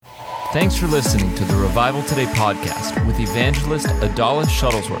Thanks for listening to the Revival Today podcast with evangelist Adalis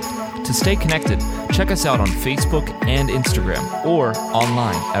Shuttlesworth. To stay connected, check us out on Facebook and Instagram or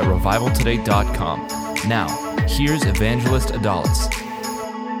online at revivaltoday.com. Now, here's evangelist Adalis.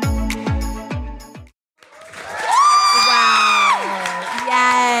 Wow.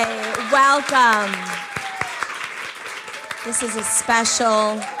 Yay. Welcome. This is a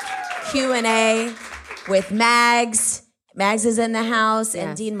special Q&A with Mags. Mags is in the house,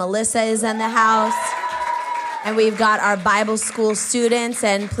 and Dean Melissa is in the house. And we've got our Bible school students,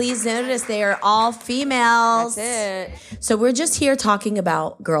 and please notice they are all females. That's it. So we're just here talking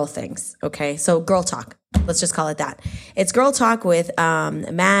about girl things, okay? So girl talk. Let's just call it that. It's girl talk with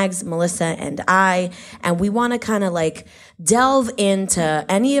Mags, Melissa, and I, and we want to kind of like delve into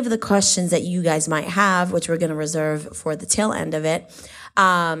any of the questions that you guys might have, which we're going to reserve for the tail end of it.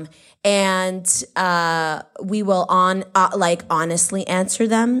 And we will honestly answer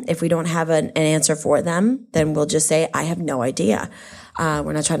them. If we don't have an answer for them, then we'll just say, I have no idea.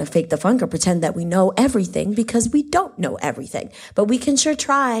 We're not trying to fake the funk or pretend that we know everything, because we don't know everything, but we can sure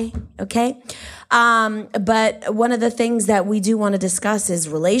try. Okay. But one of the things that we do want to discuss is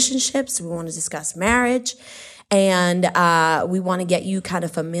relationships. We want to discuss marriage, and we want to get you kind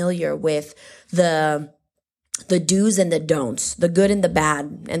of familiar with the do's and the don'ts, the good and the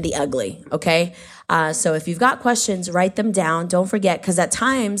bad and the ugly, okay? So if you've got questions, write them down. Don't forget, because at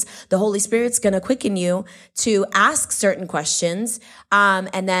times the Holy Spirit's going to quicken you to ask certain questions,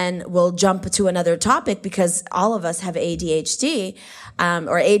 and then we'll jump to another topic, because all of us have ADHD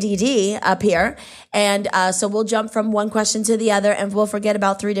or ADD up here, and so we'll jump from one question to the other, and we'll forget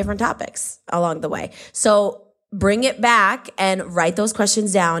about 3 different topics along the way. So bring it back and write those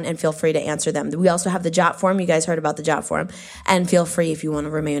questions down, and feel free to answer them. We also have the jot form. You guys heard about the jot form. And feel free if you want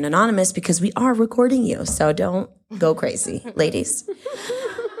to remain anonymous, because we are recording you. So don't go crazy, ladies.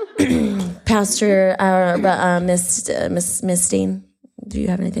 Pastor, Miss Dean, do you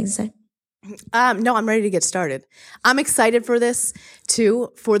have anything to say? No, I'm ready to get started. I'm excited for this,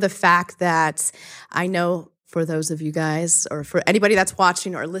 too, for the fact that I know, for those of you guys, or for anybody that's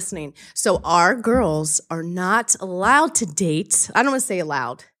watching or listening, so our girls are not allowed to date. I don't want to say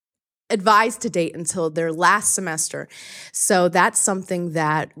allowed, advised to date until their last semester. So that's something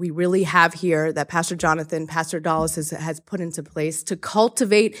that we really have here, that Pastor Jonathan, Pastor Adalis has put into place to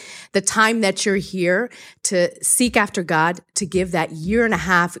cultivate the time that you're here to seek after God, to give that 1.5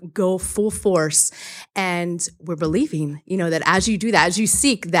 years, go full force. And we're believing, that as you do that, as you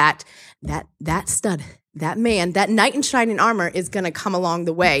seek that stud, that man, that knight in shining armor is going to come along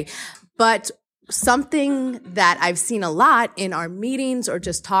the way. But something that I've seen a lot in our meetings or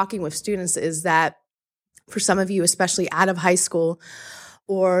just talking with students is that for some of you, especially out of high school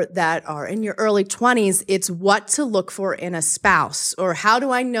or that are in your early 20s, it's what to look for in a spouse, or how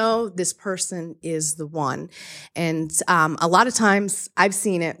do I know this person is the one? And a lot of times I've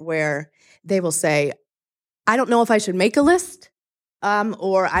seen it where they will say, I don't know if I should make a list.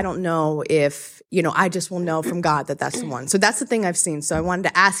 Or I don't know if, I just will know from God that that's the one. So that's the thing I've seen. So I wanted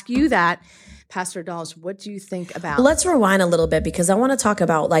to ask you that, Pastor Adalis, what do you think about? Let's rewind a little bit, because I want to talk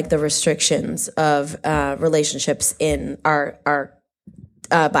about like the restrictions of relationships in our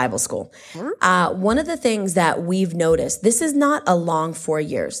Bible school. One of the things that we've noticed, this is not a long 4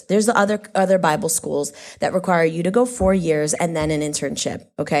 years. There's other Bible schools that require you to go 4 years and then an internship.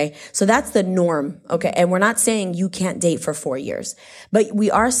 Okay. So that's the norm. Okay. And we're not saying you can't date for 4 years, but we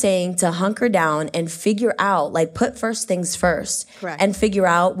are saying to hunker down and figure out, like, put first things first. Correct. And figure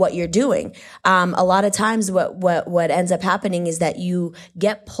out what you're doing. A lot of times what ends up happening is that you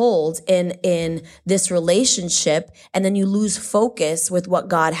get pulled in this relationship, and then you lose focus with what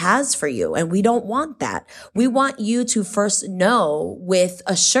God has for you. And we don't want that. We want you to first know with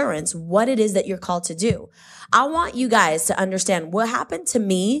assurance what it is that you're called to do. I want you guys to understand what happened to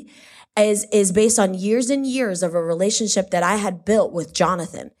me is based on years and years of a relationship that I had built with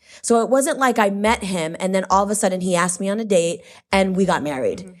Jonathan. So it wasn't like I met him and then all of a sudden he asked me on a date and we got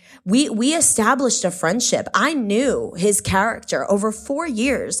married. Mm-hmm. We established a friendship. I knew his character. Over 4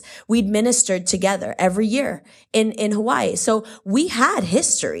 years, we'd ministered together every year in Hawaii. So we had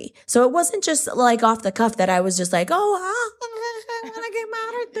history. So it wasn't just like off the cuff that I was just like, oh, I want to get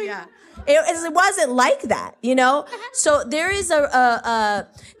married to you. Yeah. It wasn't like that, So there is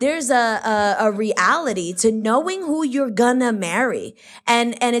a reality to knowing who you're gonna marry,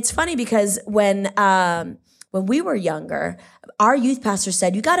 and it's funny because when we were younger, our youth pastor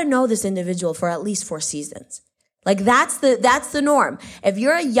said you got to know this individual for at least 4 seasons. Like that's the norm. If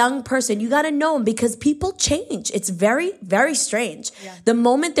you're a young person, you got to know them because people change. It's very, very strange. Yeah. The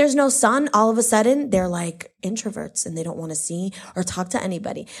moment there's no sun, all of a sudden they're like introverts and they don't want to see or talk to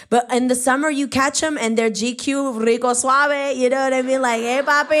anybody. But in the summer, you catch them and they're GQ, rico suave. You know what I mean? Like, hey,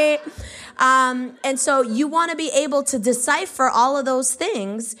 papi. And so you want to be able to decipher all of those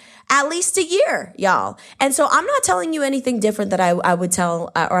things at least a year, y'all. And so I'm not telling you anything different that I would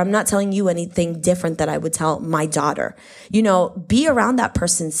tell, or I'm not telling you anything different that I would tell my daughter. You know, be around that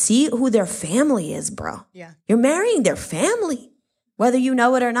person. See who their family is, bro. Yeah. You're marrying their family, whether you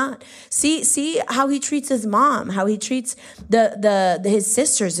know it or not. See how he treats his mom, how he treats his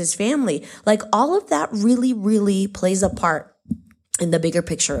sisters, his family. Like all of that really, really plays a part in the bigger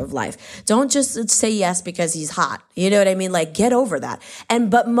picture of life. Don't just say yes because he's hot. You know what I mean? Like get over that.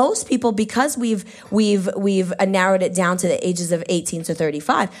 But most people, because we've narrowed it down to the ages of 18 to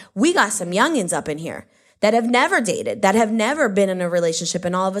 35, we got some youngins up in here that have never dated, that have never been in a relationship.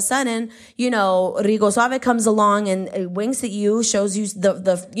 And all of a sudden, you know, Rigo Suave comes along and winks at you, shows you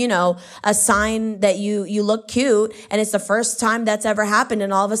a sign that you look cute. And it's the first time that's ever happened.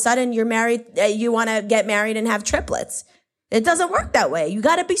 And all of a sudden you're married, you want to get married and have triplets. It doesn't work that way. You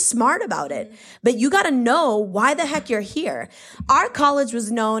got to be smart about it. But you got to know why the heck you're here. Our college was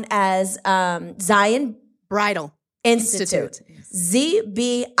known as Zion Bridal Institute.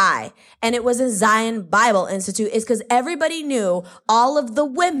 ZBI. And it was a Zion Bible Institute. It's because everybody knew all of the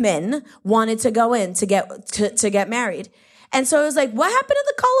women wanted to go in to get married. And so it was like, what happened to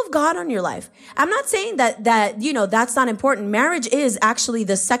the call of God on your life? I'm not saying that you know, that's not important. Marriage is actually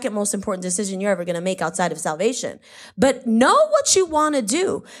the second most important decision you're ever going to make outside of salvation. But know what you want to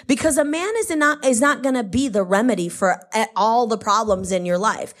do, because a man is not going to be the remedy for all the problems in your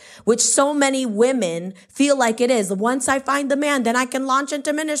life, which so many women feel like it is. Once I find the man, then I can launch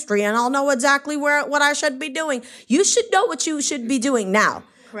into ministry and I'll know exactly what I should be doing. You should know what you should be doing now.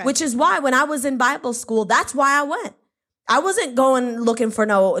 Correct. Which is why when I was in Bible school, that's why I went. I wasn't going looking for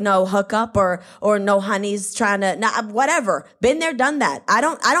no hookup or no honeys trying to whatever. Been there, done that. I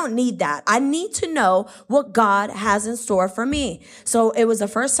don't need that. I need to know what God has in store for me. So it was the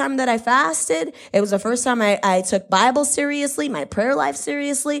first time that I fasted. It was the first time I took Bible seriously, my prayer life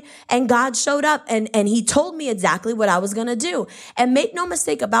seriously, and God showed up and he told me exactly what I was going to do. And make no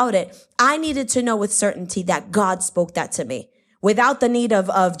mistake about it, I needed to know with certainty that God spoke that to me, without the need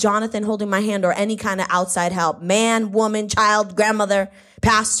of Jonathan holding my hand or any kind of outside help, man, woman, child, grandmother,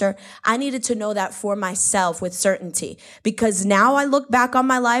 pastor. I needed to know that for myself with certainty, because now I look back on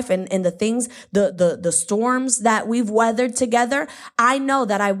my life and the things, the storms that we've weathered together. I know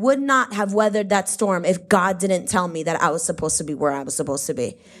that I would not have weathered that storm if God didn't tell me that I was supposed to be where I was supposed to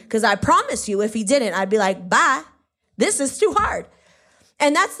be. Because I promise you, if he didn't, I'd be like, bye, this is too hard.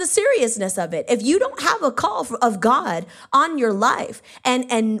 And that's the seriousness of it. If you don't have a call of God on your life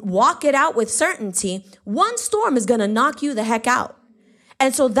and walk it out with certainty, one storm is going to knock you the heck out.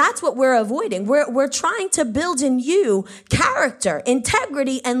 And so that's what we're avoiding. We're trying to build in you character,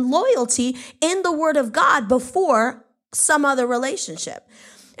 integrity, and loyalty in the Word of God before some other relationship.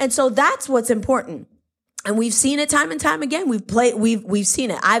 And so that's what's important. And we've seen it time and time again. We've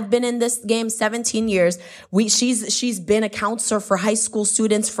seen it. I've been in this game 17 years. She's been a counselor for high school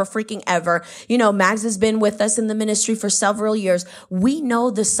students for freaking ever. You know, Mags has been with us in the ministry for several years. We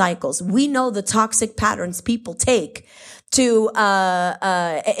know the cycles. We know the toxic patterns people take to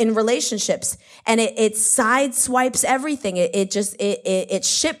in relationships, and it sideswipes everything. It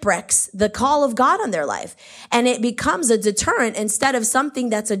shipwrecks the call of God on their life, and it becomes a deterrent instead of something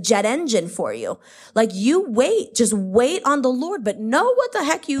that's a jet engine for you. Like, you just wait on the Lord, but know what the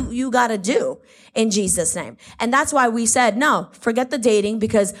heck you got to do in Jesus' name. And that's why we said, no, forget the dating,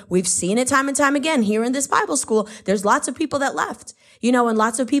 because we've seen it time and time again here in this Bible school. There's lots of people that left. You know, and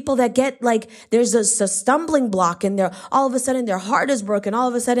lots of people that get like, there's a stumbling block and all of a sudden their heart is broken. All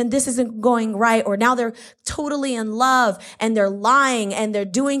of a sudden this isn't going right. Or now they're totally in love and they're lying and they're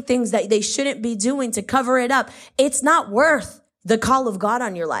doing things that they shouldn't be doing to cover it up. It's not worth the call of God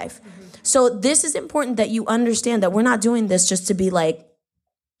on your life. Mm-hmm. So this is important that you understand that we're not doing this just to be like,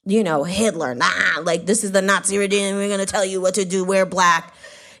 you know, Hitler. Like, this is the Nazi regime. We're going to tell you what to do. Wear black.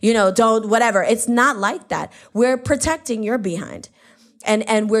 You know, don't, whatever. It's not like that. We're protecting your behind.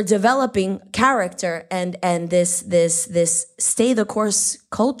 And we're developing character and this stay the course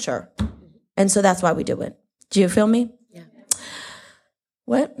culture. And so that's why we do it. Do you feel me? Yeah.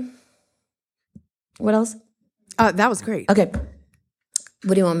 What else? That was great. Okay.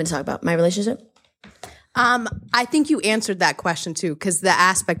 What do you want me to talk about? My relationship? I think you answered that question too, because the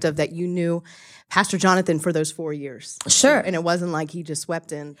aspect of that you knew Pastor Jonathan for those 4 years. Sure. And it wasn't like he just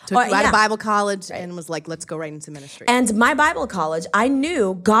swept in, took you out of Bible college and was like, let's go right into ministry. And my Bible college, I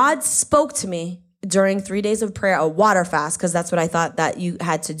knew God spoke to me during 3 days of prayer, a water fast, because that's what I thought that you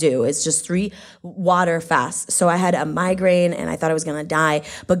had to do. It's just 3 water fasts. So I had a migraine and I thought I was going to die,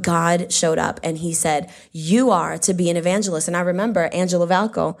 but God showed up and he said, you are to be an evangelist. And I remember Angela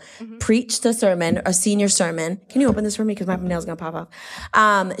Valco preached a sermon, a senior sermon. Can you open this for me? Because my nail's going to pop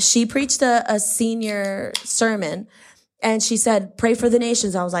off. She preached a senior sermon and she said, pray for the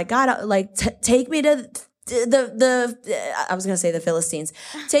nations. I was like, God, like take me to I was going to say the Philistines.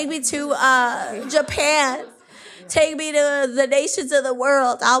 Take me to Japan. Take me to the nations of the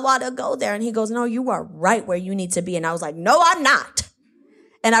world. I want to go there. And he goes, no, you are right where you need to be. And I was like, no, I'm not.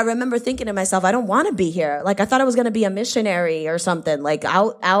 And I remember thinking to myself, I don't want to be here. Like I thought I was going to be a missionary or something, like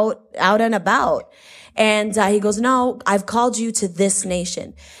out and about. And he goes, no, I've called you to this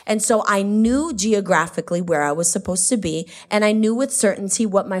nation. And so I knew geographically where I was supposed to be. And I knew with certainty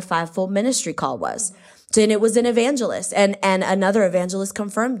what my 5-fold ministry call was. And it was an evangelist, and another evangelist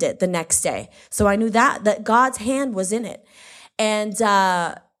confirmed it the next day. So I knew that God's hand was in it. And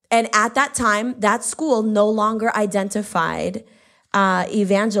at that time, that school no longer identified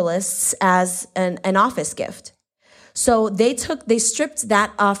evangelists as an office gift. So they stripped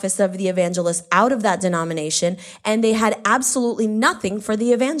that office of the evangelist out of that denomination, and they had absolutely nothing for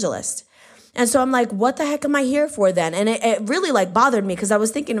the evangelist. And so I'm like, what the heck am I here for then? And it really like bothered me because I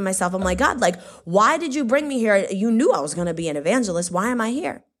was thinking to myself, I'm like, God, like, why did you bring me here? You knew I was going to be an evangelist. Why am I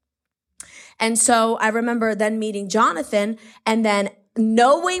here? And so I remember then meeting Jonathan and then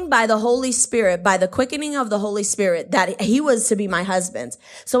knowing by the Holy Spirit, by the quickening of the Holy Spirit, that he was to be my husband.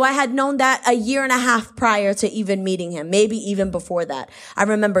 So I had known that a year and a half prior to even meeting him, maybe even before that. I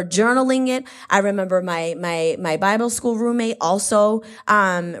remember journaling it. I remember my Bible school roommate also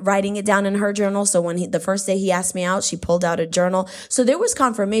writing it down in her journal. So when the first day he asked me out, she pulled out a journal. So there was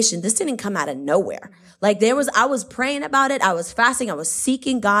confirmation. This didn't come out of nowhere. Like I was praying about it. I was fasting. I was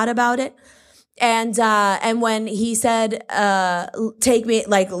seeking God about it. And when he said, take me,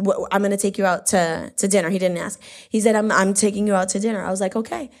 like, I'm going to take you out to dinner. He didn't ask. He said, I'm taking you out to dinner. I was like,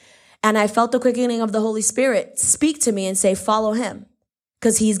 okay. And I felt the quickening of the Holy Spirit speak to me and say, follow him.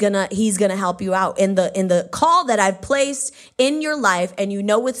 Cause he's gonna help you out in the call that I've placed in your life. And you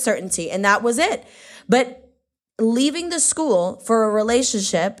know, with certainty. And that was it. But leaving the school for a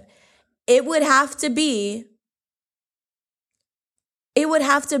relationship, it would have to be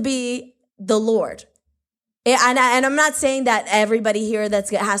the Lord. And I'm not saying that everybody here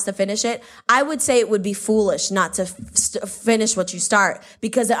has to finish it. I would say it would be foolish not to finish what you start,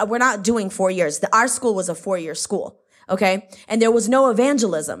 because we're not doing 4 years. Our school was a 4-year school. Okay. And there was no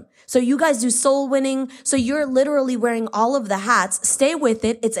evangelism. So you guys do soul winning. So you're literally wearing all of the hats. Stay with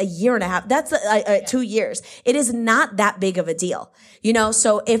it. It's a year and a half. That's 2 years. It is not that big of a deal. You know,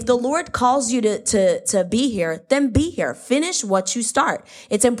 so if the Lord calls you to be here, then be here. Finish what you start.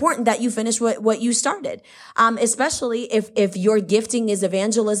 It's important that you finish what you started. Especially if your gifting is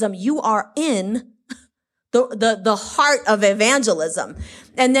evangelism, you are in the heart of evangelism.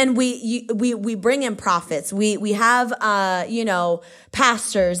 And then we bring in prophets. We have,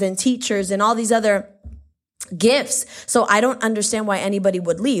 pastors and teachers and all these other gifts. So I don't understand why anybody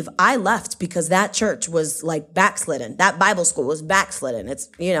would leave. I left because that church was like backslidden. That Bible school was backslidden. It's,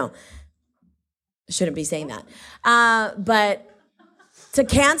 I shouldn't be saying that. But to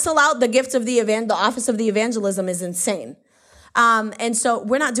cancel out the gift of the office of the evangelism is insane. And so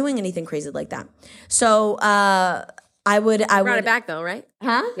we're not doing anything crazy like that. So, I would brought it back though, right?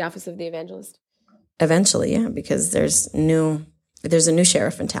 Huh? The office of the evangelist. Eventually, yeah, because there's a new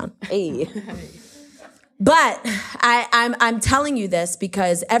sheriff in town. Hey. But I'm telling you this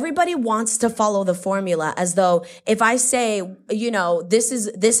because everybody wants to follow the formula, as though if I say, this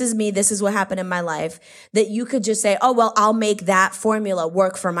is me, this is what happened in my life, that you could just say, oh, well, I'll make that formula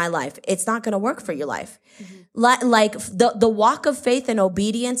work for my life. It's not going to work for your life. Mm-hmm. Like the walk of faith and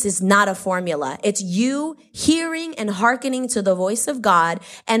obedience is not a formula. It's you hearing and hearkening to the voice of God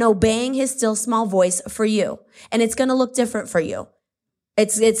and obeying his still small voice for you. And it's going to look different for you.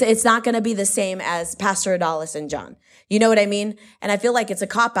 It's not going to be the same as Pastor Adalis and John. You know what I mean? And I feel like it's a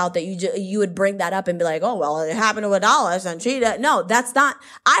cop out that you would bring that up and be like, oh, well, it happened to Adalis and she, no, that's not,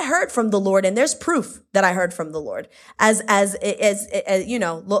 I heard from the Lord, and there's proof that I heard from the Lord as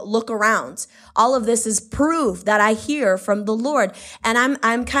look around. All of this is proof that I hear from the Lord. And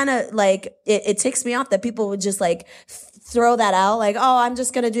I'm kind of like, it ticks me off that people would just like throw that out, like, oh, I'm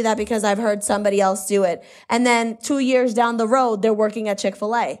just going to do that because I've heard somebody else do it. And then 2 years down the road, they're working at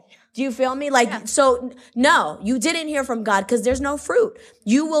Chick-fil-A. Do you feel me? Like, so no, you didn't hear from God because there's no fruit.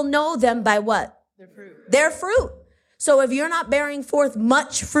 You will know them by what? Their fruit. So if you're not bearing forth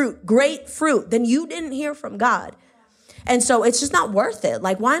much fruit, great fruit, then you didn't hear from God. And so it's just not worth it.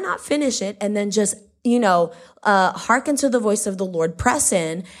 Like, why not finish it and then just, hearken to the voice of the Lord, press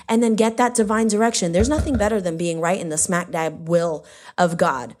in, and then get that divine direction. There's nothing better than being right in the smack dab will of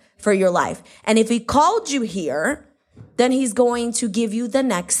God for your life. And if he called you here, then he's going to give you the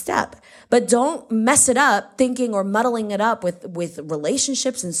next step. But don't mess it up thinking or muddling it up with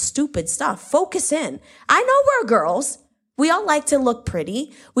relationships and stupid stuff. Focus in. I know we're girls. We all like to look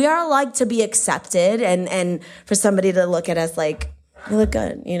pretty. We all like to be accepted and for somebody to look at us like, you look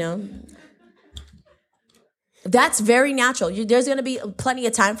good, That's very natural. There's going to be plenty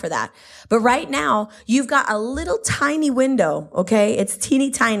of time for that. But right now, you've got a little tiny window, okay? It's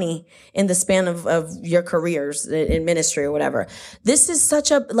teeny tiny in the span of your careers in ministry or whatever. This is such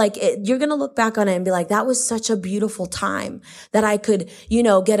a, you're going to look back on it and be like, that was such a beautiful time that I could,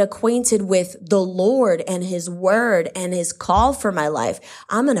 get acquainted with the Lord and his word and his call for my life.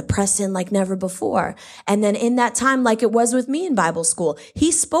 I'm going to press in like never before. And then in that time, like it was with me in Bible school,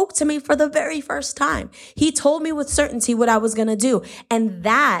 he spoke to me for the very first time. He told me with certainty what I was going to do. And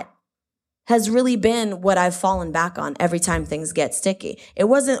that has really been what I've fallen back on every time things get sticky. It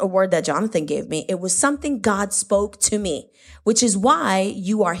wasn't a word that Jonathan gave me. It was something God spoke to me, which is why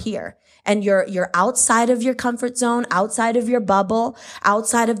you are here. And you're outside of your comfort zone, outside of your bubble,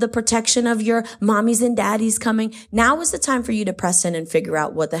 outside of the protection of your mommies and daddies coming. Now is the time for you to press in and figure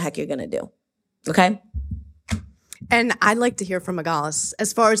out what the heck you're going to do. Okay? And I'd like to hear from Adalis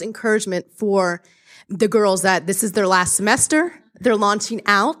as far as encouragement for the girls that this is their last semester, they're launching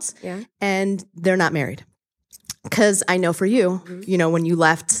out, and they're not married. Because I know for you, when you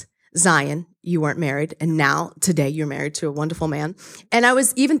left Zion, you weren't married, and now today you're married to a wonderful man. And I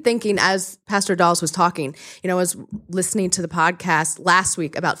was even thinking as Pastor Adalis was talking, I was listening to the podcast last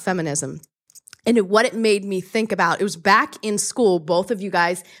week about feminism. And what it made me think about, it was back in school, both of you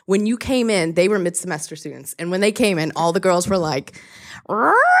guys, when you came in, they were mid-semester students. And when they came in, all the girls were like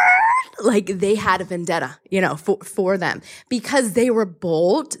they had a vendetta, for them because they were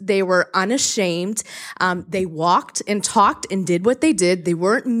bold. They were unashamed. They walked and talked and did what they did. They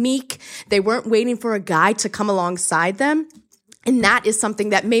weren't meek. They weren't waiting for a guy to come alongside them. And that is something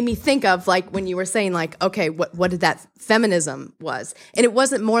that made me think of when you were saying okay, what did that feminism was? And it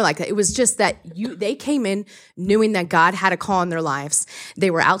wasn't more like that. It was just that they came in knowing that God had a call in their lives. They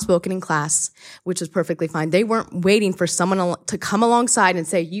were outspoken in class, which was perfectly fine. They weren't waiting for someone to come alongside and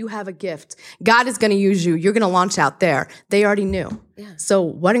say, you have a gift. God is going to use you. You're going to launch out there. They already knew. Yeah. So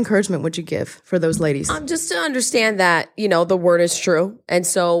what encouragement would you give for those ladies? Just to understand that, the word is true. And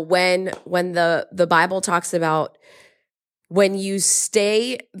so when the Bible talks about when you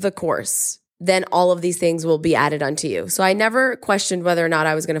stay the course, then all of these things will be added unto you. So I never questioned whether or not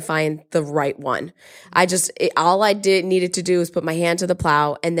I was going to find the right one. All I needed to do was put my hand to the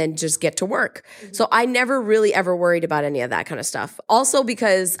plow and then just get to work. Mm-hmm. So I never really ever worried about any of that kind of stuff. Also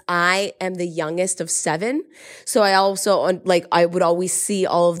because I am the youngest of 7. So I also I would always see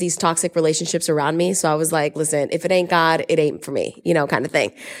all of these toxic relationships around me. So I was like, listen, if it ain't God, it ain't for me, kind of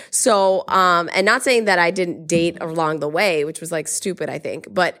thing. So, and not saying that I didn't date along the way, which was stupid, I think,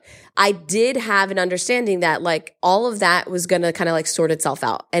 but I did have an understanding that all of that was going to kind of sort itself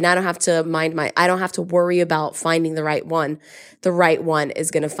out. And I don't have to I don't have to worry about finding the right one. The right one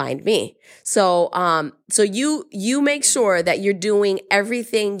is going to find me. So, so you make sure that you're doing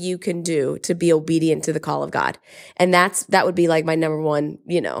everything you can do to be obedient to the call of God. And that would be my number one,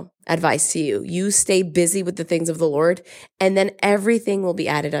 advice to you. You stay busy with the things of the Lord, and then everything will be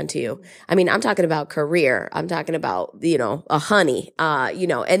added unto you. I mean, I'm talking about career. I'm talking about, a honey,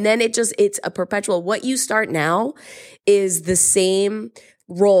 and then it's a perpetual. What you start now is the same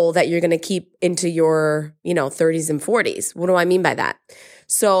role that you're going to keep into your, 30s and 40s. What do I mean by that?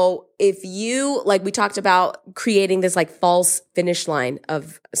 So if you, we talked about creating this false finish line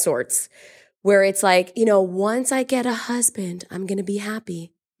of sorts, where it's once I get a husband, I'm going to be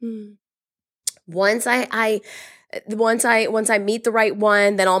happy. Once I meet the right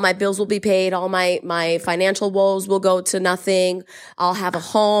one, then all my bills will be paid. All my financial woes will go to nothing. I'll have a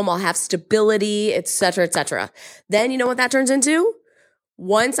home. I'll have stability, et cetera, et cetera. Then you know what that turns into?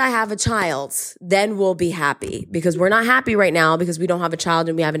 Once I have a child, then we'll be happy, because we're not happy right now because we don't have a child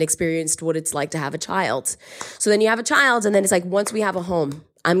and we haven't experienced what it's like to have a child. So then you have a child, and then it's once we have a home,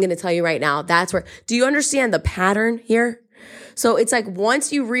 I'm going to tell you right now, that's where, do you understand the pattern here? So it's like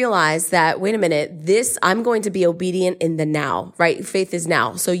once you realize that, wait a minute, I'm going to be obedient in the now, right? Faith is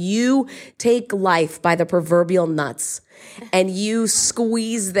now. So you take life by the proverbial nuts and you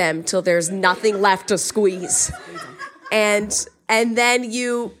squeeze them till there's nothing left to squeeze. And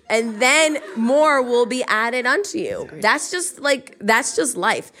then more will be added unto you. That's just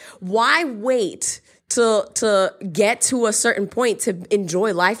life. Why wait to get to a certain point to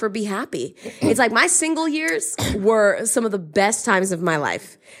enjoy life or be happy? It's like my single years were some of the best times of my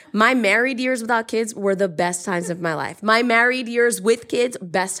life. My married years without kids were the best times of my life. My married years with kids,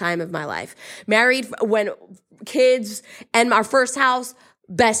 best time of my life. Married when kids and our first house,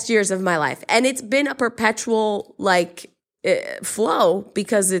 best years of my life. And it's been a perpetual flow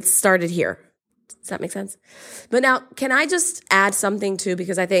because it started here. Does that make sense? But now, can I just add something too?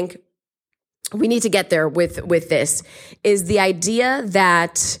 Because I think we need to get there with this, is the idea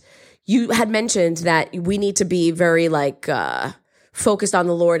that you had mentioned that we need to be very focused on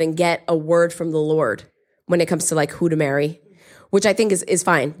the Lord and get a word from the Lord when it comes to who to marry, which I think is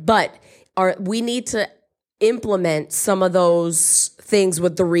fine. But we need to implement some of those things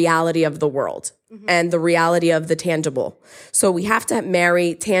with the reality of the world and the reality of the tangible. So we have to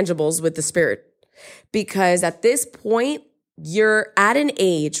marry tangibles with the spirit, because at this point, you're at an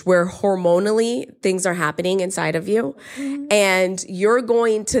age where hormonally things are happening inside of you, and you're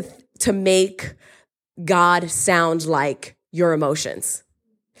going to make God sound like your emotions.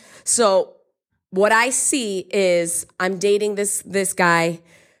 So what I see is I'm dating this guy.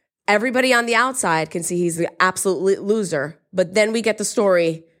 Everybody on the outside can see he's the absolute loser, but then we get the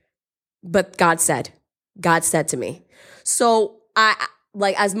story, but God said to me. So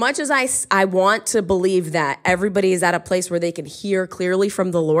as much as I want to believe that everybody is at a place where they can hear clearly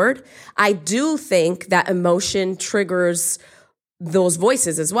from the Lord, I do think that emotion triggers those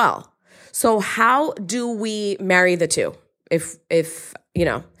voices as well. So how do we marry the two? If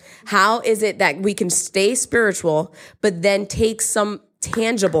how is it that we can stay spiritual, but then take some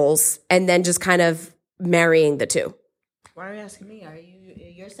tangibles and then just kind of marrying the two? Why are you asking me?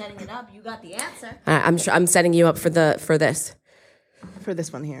 You're setting it up. You got the answer. I'm setting you up for this. For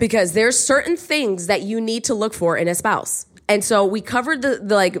this one here. Because there's certain things that you need to look for in a spouse. And so we covered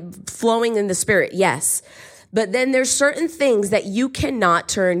the flowing in the spirit, yes. But then there's certain things that you cannot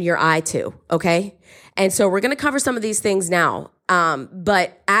turn your eye to, okay? And so we're going to cover some of these things now.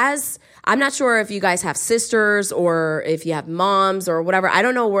 But I'm not sure if you guys have sisters or if you have moms or whatever. I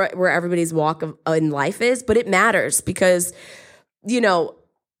don't know where everybody's walk in life is, but it matters because,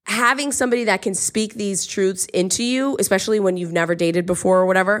 having somebody that can speak these truths into you, especially when you've never dated before or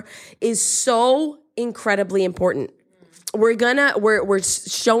whatever, is so incredibly important. We're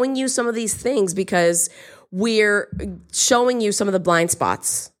showing you some of these things because we're showing you some of the blind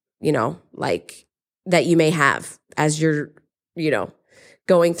spots, that you may have as you're,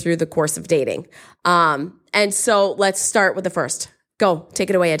 going through the course of dating. And so let's start with the first. Go, take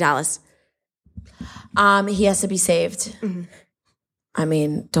it away, Adalis. He has to be saved. Mm-hmm. I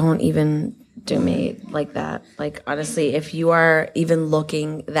mean, don't even do me like that. Honestly, if you are even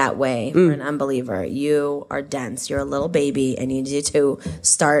looking that way for an unbeliever, you are dense. You're a little baby and you need to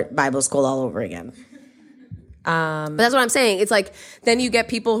start Bible school all over again. But that's what I'm saying. It's then you get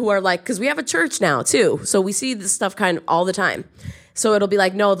people who are because we have a church now too. So we see this stuff kind of all the time. So it'll be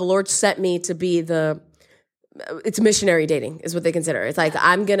no, the Lord sent me to be it's missionary dating is what they consider. It's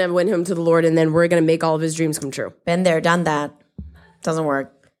I'm going to win him to the Lord and then we're going to make all of his dreams come true. Been there, done that. Doesn't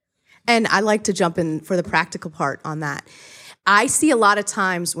work. And I like to jump in for the practical part on that. I see a lot of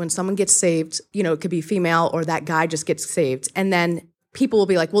times when someone gets saved, it could be female or that guy just gets saved. And then people will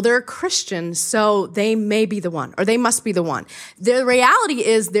be like, well, they're a Christian, so they may be the one, or they must be the one. The reality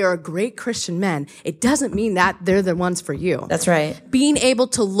is there are great Christian men. It doesn't mean that they're the ones for you. That's right. Being able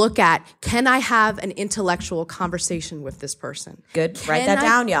to look at, can I have an intellectual conversation with this person? Good. Write that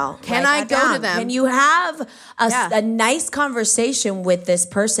down, y'all. Can I go to them? Can you have a nice conversation with this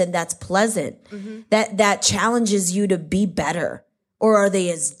person that's pleasant, that challenges you to be better? Or are they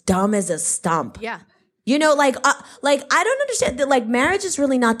as dumb as a stump? Yeah. I don't understand that. Marriage is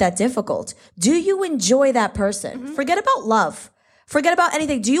really not that difficult. Do you enjoy that person? Mm-hmm. Forget about love. Forget about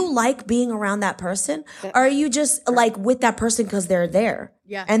anything. Do you like being around that person? Or are you just with that person because they're there?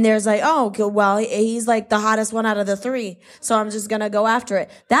 Yeah. And there's he's the hottest one out of the three. So I'm just going to go after it.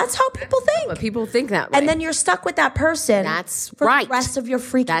 That's how people think. But people think that way. And then you're stuck with that person. That's for right. the rest of your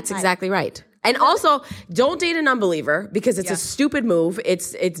freaking That's life. exactly right. And also, don't date an unbeliever because it's a stupid move.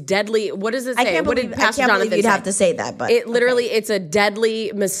 It's deadly. What does it say? What did Pastor Jonathan you'd say? have to say that, but it's a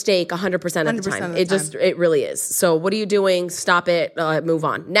deadly mistake 100% of the time. It really is. So what are you doing? Stop it. Move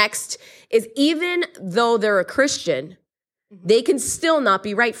on. Next is, even though they're a Christian, they can still not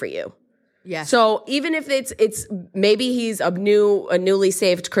be right for you. Yes. So even if it's maybe he's a newly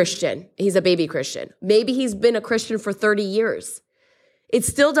saved Christian, he's a baby Christian. Maybe he's been a Christian for 30 years. It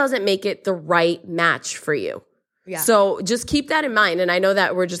still doesn't make it the right match for you. Yeah. So just keep that in mind. And I know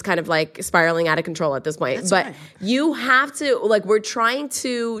that we're just kind of like spiraling out of control at this point, but right. you have to, like, we're trying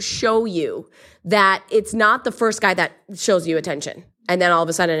to show you that it's not the first guy that shows you attention. And then all of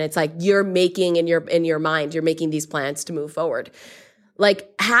a sudden it's like you're making in your mind, you're making these plans to move forward.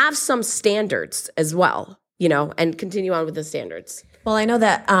 Like, have some standards as well, and continue on with the standards. Well, I know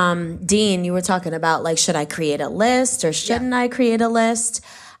that, Dean, you were talking about, like, should I create a list or shouldn't I create a list?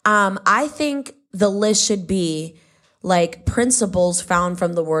 I think the list should be like principles found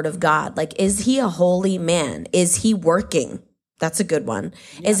from the Word of God. Like, is he a holy man? Is he working? That's a good one.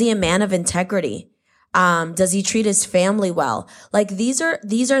 Yeah. Is he a man of integrity? Does he treat his family well? Like, these are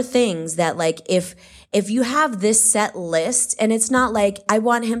things that, like, if you have this set list, and it's not like I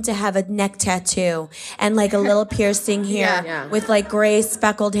want him to have a neck tattoo and like a little piercing here with like gray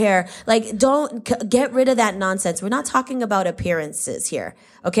speckled hair. Like, don't get rid of that nonsense. We're not talking about appearances here.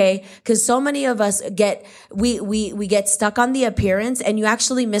 Okay. Cause so many of us we get stuck on the appearance, and you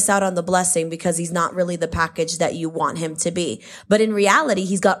actually miss out on the blessing because he's not really the package that you want him to be. But in reality,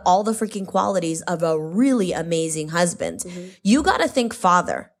 he's got all the freaking qualities of a really amazing husband. Mm-hmm. You got to think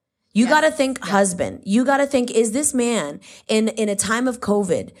father. You got to think husband. You got to think, is this man in a time of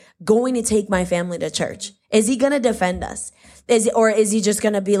COVID going to take my family to church? Is he going to defend us? Or is he just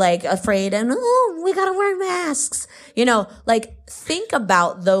going to be like afraid and, we got to wear masks? Like, think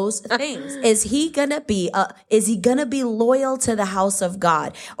about those things. Is he going to be loyal to the house of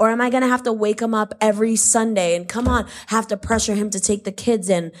God? Or am I going to have to wake him up every Sunday and have to pressure him to take the kids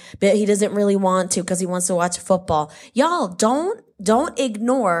in, but he doesn't really want to because he wants to watch football? Y'all, don't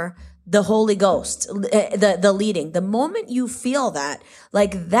ignore the Holy Ghost, the leading. The moment you feel that,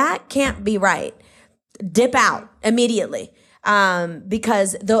 like, that can't be right, dip out immediately.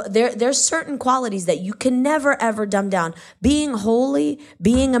 Because there's certain qualities that you can never ever dumb down. Being holy,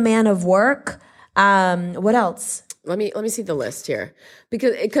 being a man of work. What else? Let me see the list here,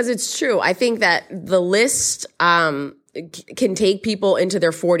 because it's true. I think that the list can take people into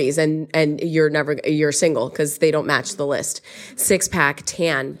their 40s and you're single because they don't match the list. 6-pack,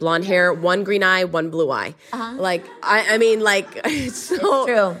 tan, blonde hair, one green eye, one blue eye. Like, I mean, like, so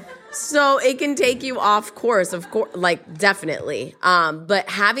true. So it can take you off course, of course, like, definitely. But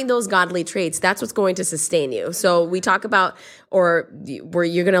having those godly traits, that's what's going to sustain you. So we talk about, where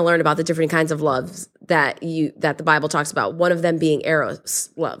you're going to learn about the different kinds of loves that the Bible talks about. One of them being eros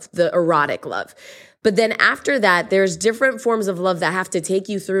love, the erotic love. But then after that, there's different forms of love that have to take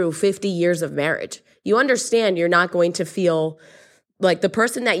you through 50 years of marriage. You understand you're not going to feel like the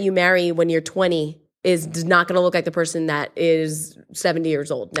person that you marry when you're 20 is not going to look like the person that is 70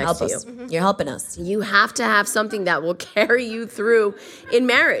 years old next to you. Mm-hmm. You're helping us. You have to have something that will carry you through in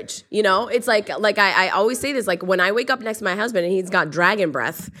marriage. It's like I always say this, like, when I wake up next to my husband and he's got dragon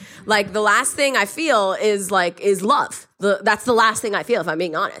breath, like, the last thing I feel is love. That's the last thing I feel, if I'm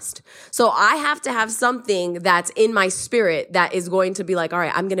being honest. So I have to have something that's in my spirit that is going to be like, all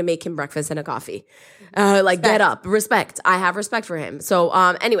right, I'm going to make him breakfast and a coffee. Get up, respect. I have respect for him. So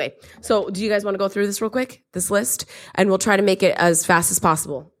anyway, so do you guys want to go through this real quick, this list? And we'll try to make it as fast as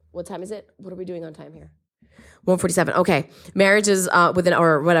possible. What time is it? What are we doing on time here? 1:47. Okay. Marriage is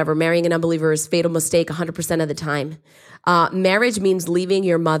marrying an unbeliever is a fatal mistake 100% of the time. Marriage means leaving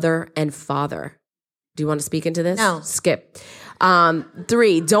your mother and father. Do you want to speak into this? No. Skip.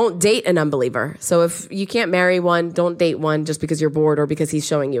 3, don't date an unbeliever. So if you can't marry one, don't date one just because you're bored or because he's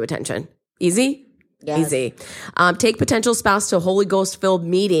showing you attention. Easy? Yes. Easy. Take potential spouse to a Holy Ghost-filled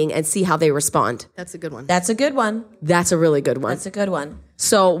meeting and see how they respond. That's a good one. That's a good one. That's a really good one. That's a good one.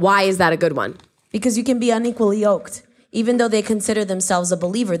 So why is that a good one? Because you can be unequally yoked. Even though they consider themselves a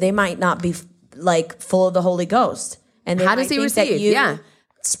believer, they might not be like full of the Holy Ghost. And how does he receive?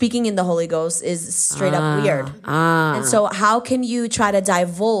 Speaking in the Holy Ghost is straight up weird. And so how can you try to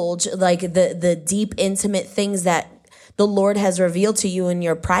divulge like the deep, intimate things that the Lord has revealed to you in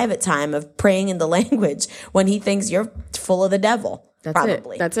your private time of praying in the language when he thinks you're full of the devil?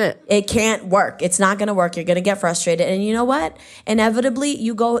 That's it. It can't work. It's not going to work. You're going to get frustrated. And you know what? Inevitably,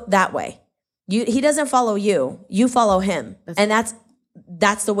 you go that way. He doesn't follow you. You follow him.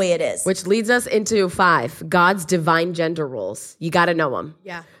 That's the way it is. Which leads us into 5, God's divine gender roles. You got to know them.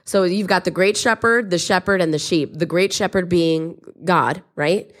 Yeah. So you've got the great shepherd, and the sheep. The great shepherd being God,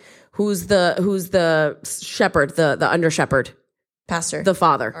 right? Who's the shepherd, the under shepherd? Pastor. The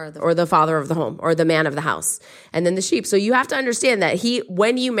father, or the father of the home, or the man of the house. And then the sheep. So you have to understand that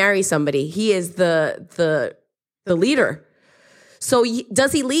when you marry somebody, he is the leader. So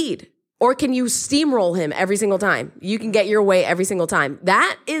does he lead? Or can you steamroll him every single time? You can get your way every single time.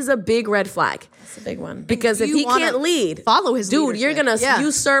 That is a big red flag. That's a big one. Because if he can't lead, follow his dude, leadership. you're going to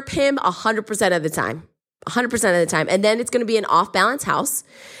usurp him 100% of the time. 100% of the time. And then it's going to be an off-balance house.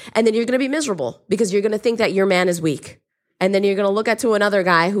 And then you're going to be miserable because you're going to think that your man is weak. And then you're going to look at to another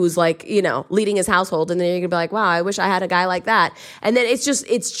guy who's like, you know, leading his household. And then you're going to be like, wow, I wish I had a guy like that. And then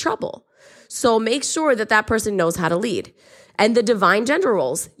it's trouble. So make sure that that person knows how to lead. And the divine gender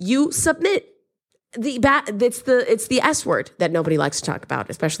roles, you submit. It's the S word that nobody likes to talk about,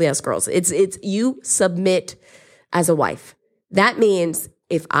 especially us girls. It's you submit as a wife. That means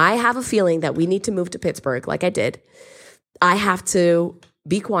if I have a feeling that we need to move to Pittsburgh, like I did, I have to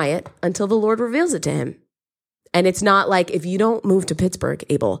be quiet until the Lord reveals it to him. And it's not like, if you don't move to Pittsburgh,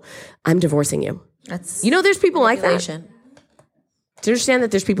 Abel, I'm divorcing you. That's there's people like that. Do you understand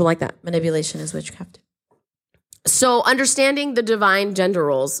that there's people like that? Manipulation is witchcraft. So understanding the divine gender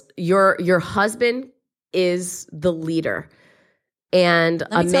roles, your husband is the leader. And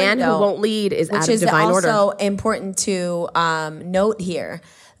a man who won't lead is out of divine order. Which is also important to note here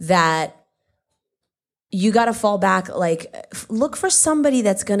that you got to fall back, like look for somebody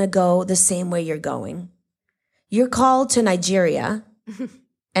that's going to go the same way you're going. You're called to Nigeria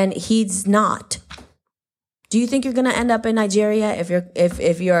and he's not. Do you think you're going to end up in Nigeria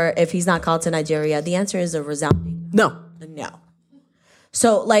if he's not called to Nigeria? The answer is a resounding no.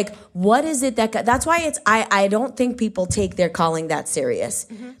 So like, what is it that's why I don't think people take their calling that serious.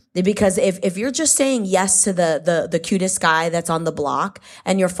 Mm-hmm. Because if you're just saying yes to the cutest guy that's on the block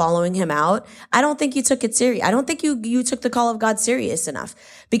and you're following him out, I don't think you took it serious. I don't think you took the call of God serious enough.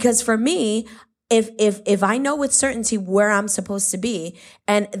 Because for me, if I know with certainty where I'm supposed to be,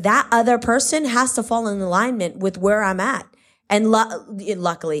 and that other person has to fall in alignment with where I'm at. And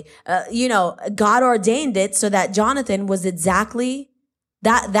luckily, God ordained it so that Jonathan was exactly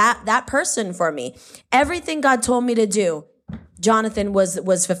that person for me. Everything God told me to do, Jonathan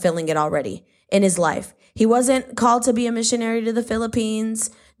was fulfilling it already in his life. He wasn't called to be a missionary to the Philippines.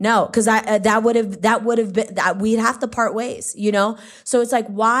 No, because that would have been we'd have to part ways, So it's like,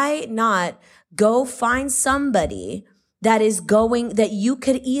 why not go find somebody that you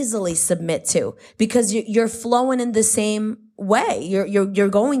could easily submit to, because you're flowing in the same way. You're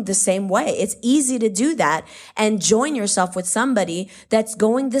going the same way. It's easy to do that and join yourself with somebody that's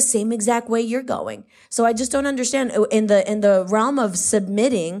going the same exact way you're going. So I just don't understand in the realm of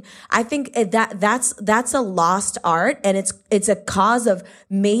submitting. I think that's a lost art, and it's a cause of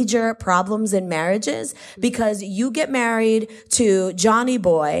major problems in marriages, because you get married to Johnny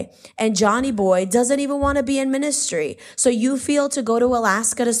Boy and Johnny Boy doesn't even want to be in ministry. So you feel to go to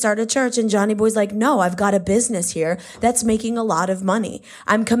Alaska to start a church, and Johnny Boy's like, no, I've got a business here that's making a lot of money.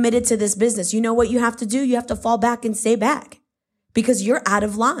 I'm committed to this business. You know what you have to do? You have to fall back and stay back, because you're out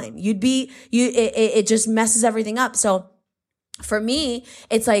of line. It just messes everything up. So for me,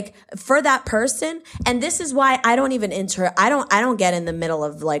 it's like, for that person, and this is why I don't even I don't get in the middle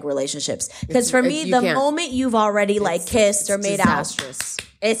of like relationships, because for me, the moment you've already like kissed or made out,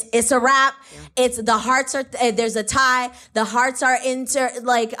 it's a wrap. Yeah. It's the hearts are there's a tie. The hearts are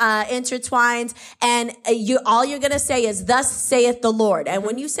intertwined, and all you're gonna say is, "Thus saith the Lord." And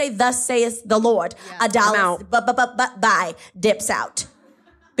when you say "Thus saith the Lord," Adalis bye dips out.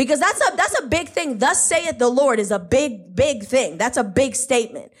 Because that's a big thing. Thus saith the Lord is a big thing. That's a big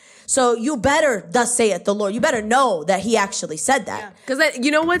statement. So you better, thus saith the Lord. You better know that he actually said that. Because you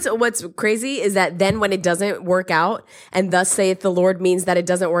know what's crazy is that then when it doesn't work out, and thus saith the Lord means that it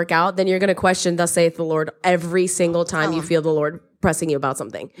doesn't work out, then you're going to question thus saith the Lord every single time you feel the Lord pressing you about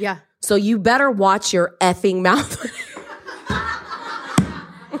something. Yeah. So you better watch your effing mouth.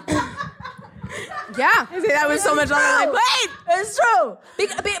 Yeah. That was so much longer. Like, wait, it's true.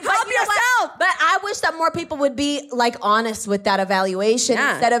 Help yourself. But I wish that more people would be like honest with that evaluation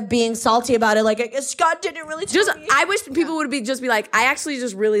instead of being salty about it. Like, I guess God didn't really tell me. I wish people would be like, I actually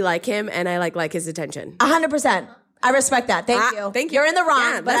just really like him, and I like his attention. 100%. I respect that. Thank you. Thank you. You're in the wrong.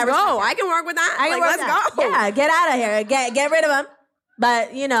 Yeah, but let's go. I can work with that. Let's go. Yeah, get out of here. Get rid of him. But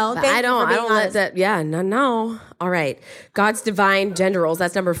I don't let that. Yeah, no. All right. God's divine gender roles.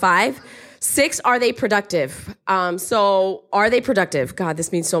 That's number 5. 6, are they productive? So are they productive? God,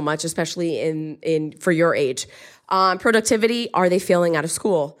 this means so much, especially in for your age. Productivity, are they failing out of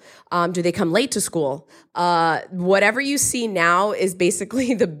school? Do they come late to school? Whatever you see now is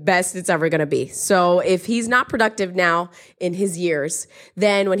basically the best it's ever going to be. So if he's not productive now in his years,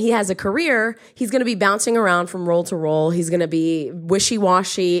 then when he has a career, he's going to be bouncing around from role to role. He's going to be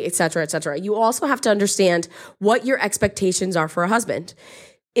wishy-washy, et cetera, et cetera. You also have to understand what your expectations are for a husband.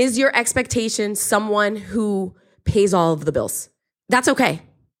 Is your expectation someone who pays all of the bills? That's okay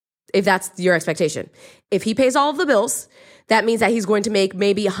if that's your expectation. If he pays all of the bills, that means that he's going to make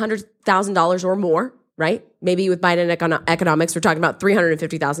maybe $100,000 or more, right? Maybe with Biden economics, we're talking about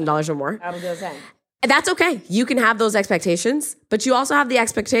 $350,000 or more. I was gonna say. That's okay. You can have those expectations, but you also have the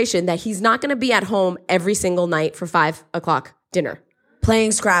expectation that he's not going to be at home every single night for 5:00 dinner.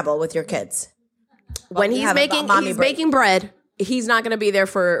 Playing Scrabble with your kids. When he's making bread, he's not going to be there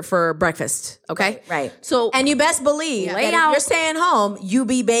for breakfast. Okay, Right. So And you best believe that if you're staying home, you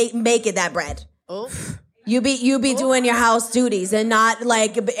be making that bread. Oh. You be doing your house duties and not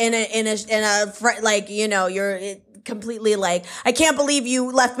like like, you know, you're completely like, I can't believe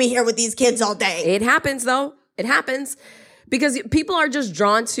you left me here with these kids all day. It happens though. It happens because people are just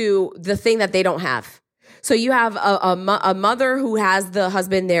drawn to the thing that they don't have. So you have a mother who has the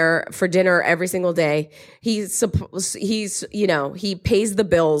husband there for dinner every single day. He's you know, he pays the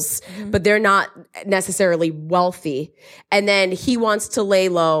bills, but they're not necessarily wealthy. And then he wants to lay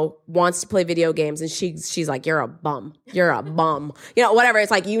low, wants to play video games, and she's like, "You're a bum. You're a bum." You know, whatever. It's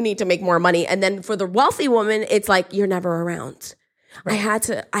like, you need to make more money. And then for the wealthy woman, it's like, "You're never around." Right.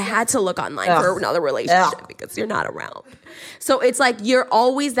 I had to look online for another relationship because you're not around. So it's like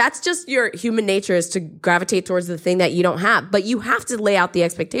that's just your human nature, is to gravitate towards the thing that you don't have. But you have to lay out the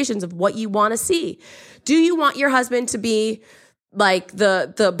expectations of what you want to see. Do you want your husband to be like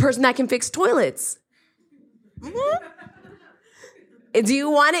the person that can fix toilets? Mm-hmm. Do you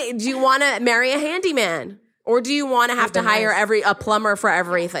want to marry a handyman? Or do you want to have to hire a plumber for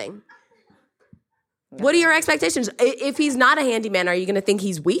everything? What are your expectations? If he's not a handyman, are you going to think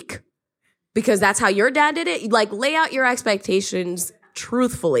he's weak? Because that's how your dad did it? Like, lay out your expectations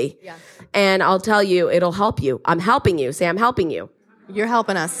truthfully. Yeah. And I'll tell you, it'll help you. I'm helping you. Say, I'm helping you. You're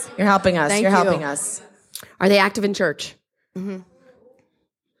helping us. You're helping us. Thank You're you. helping us. Are they active in church? Mm-hmm.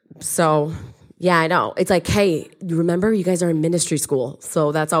 So, yeah, I know. It's like, hey, you remember you guys are in ministry school.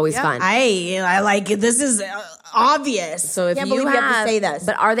 So that's always fun. I like it. This is obvious. So if Can't you believe you have to say this.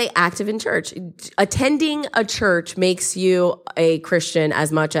 But are they active in church? Attending a church makes you a Christian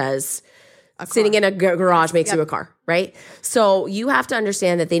as much as sitting in a garage makes you a car, right? So you have to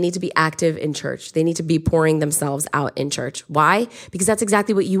understand that they need to be active in church. They need to be pouring themselves out in church. Why? Because that's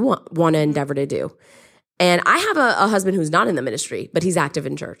exactly what you want to endeavor to do. And I have a husband who's not in the ministry, but he's active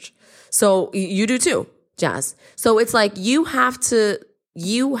in church. So you do too, Jazz. So it's like you have to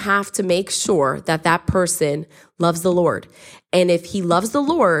make sure that person loves the Lord. And if he loves the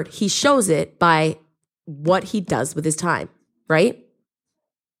Lord, he shows it by what he does with his time, right?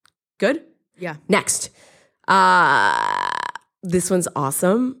 Good? Yeah. Next. This one's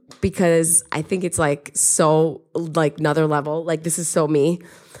awesome because I think it's like so like another level. Like, this is so me.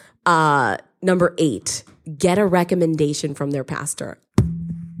 Number 8, get a recommendation from their pastor.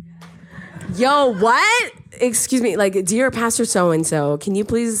 Yo, what? Excuse me, like, dear Pastor so-and-so, can you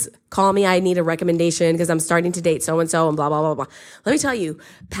please call me? I need a recommendation because I'm starting to date so-and-so and blah, blah, blah, blah. Let me tell you,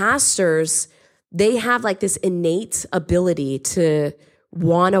 pastors, they have like this innate ability to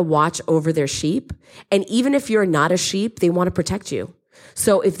want to watch over their sheep. And even if you're not a sheep, they want to protect you.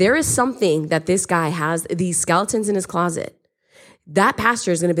 So if there is something that this guy has, these skeletons in his closet, that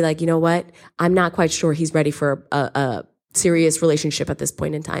pastor is going to be like, you know what? I'm not quite sure he's ready for a serious relationship at this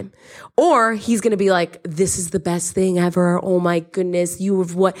point in time. Or he's going to be like, this is the best thing ever. Oh my goodness.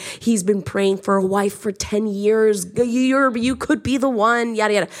 He's been praying for a wife for 10 years. You could be the one,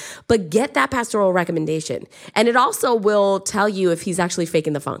 yada, yada. But get that pastoral recommendation. And it also will tell you if he's actually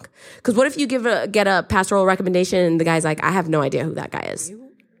faking the funk. Because what if you get a pastoral recommendation and the guy's like, I have no idea who that guy is.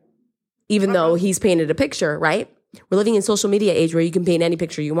 Even though he's painted a picture, right? We're living in social media age where you can paint any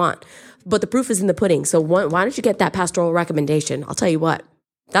picture you want. But the proof is in the pudding. So why don't you get that pastoral recommendation? I'll tell you what.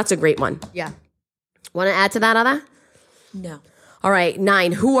 That's a great one. Yeah. Want to add to that, Ada? No. All right.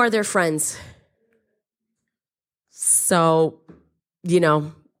 9. Who are their friends? So,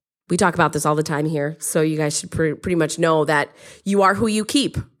 we talk about this all the time here. So you guys should pretty much know that you are who you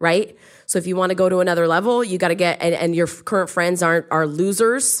keep, right? So if you want to go to another level, you got to get, and your current friends are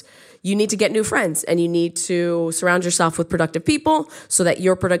losers, you need to get new friends and you need to surround yourself with productive people so that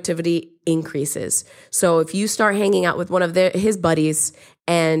your productivity increases. So if you start hanging out with one of his buddies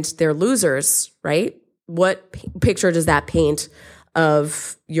and they're losers, right? What picture does that paint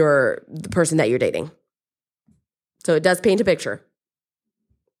of the person that you're dating? So it does paint a picture.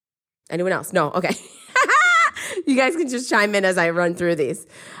 Anyone else? No? Okay. You guys can just chime in as I run through these.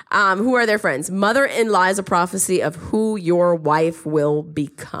 Who are their friends? Mother-in-law is a prophecy of who your wife will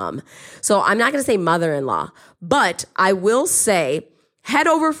become. So I'm not going to say mother-in-law, but I will say head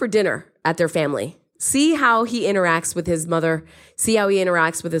over for dinner at their family. See how he interacts with his mother. See how he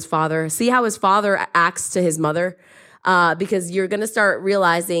interacts with his father. See how his father acts to his mother. because you're going to start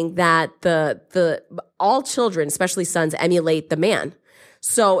realizing that all children, especially sons, emulate the man.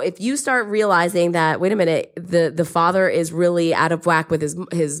 So if you start realizing that, wait a minute, the father is really out of whack with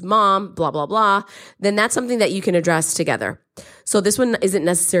his mom, blah, blah, blah, then that's something that you can address together. So this one isn't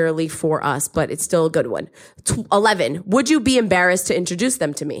necessarily for us, but it's still a good one. 11, would you be embarrassed to introduce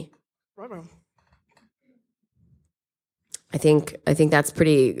them to me? I think that's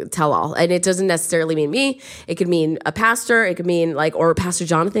pretty tell-all. And it doesn't necessarily mean me. It could mean a pastor. It could mean or Pastor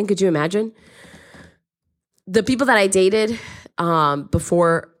Jonathan. Could you imagine? The people that I dated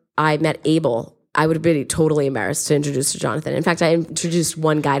before I met Abel, I would have been totally embarrassed to introduce to Jonathan. In fact, I introduced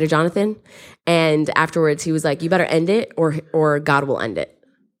one guy to Jonathan, and afterwards he was like, "You better end it, or God will end it."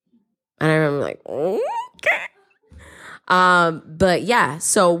 And I remember like, okay. But yeah.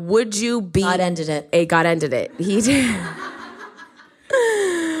 So would you be? God ended it. God ended it. He did.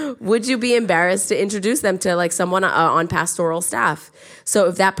 Would you be embarrassed to introduce them to like someone on pastoral staff? So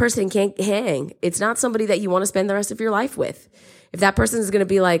if that person can't hang, it's not somebody that you want to spend the rest of your life with. If that person is going to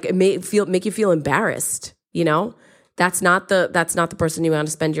be like make you feel embarrassed, that's not the person you want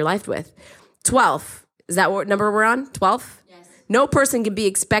to spend your life with. 12, is that what number we're on? 12. Yes. No person can be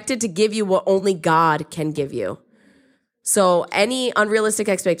expected to give you what only God can give you. So any unrealistic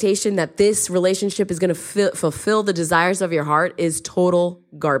expectation that this relationship is going to fulfill the desires of your heart is total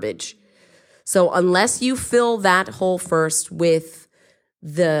garbage. So unless you fill that hole first with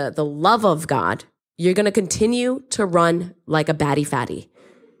the love of God, you're going to continue to run like a batty fatty,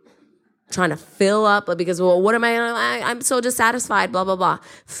 trying to fill up because, well, what am I'm so dissatisfied, blah, blah, blah.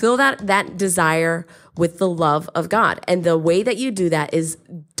 Fill that desire with the love of God. And the way that you do that is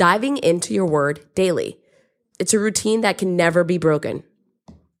diving into your word daily. It's a routine that can never be broken.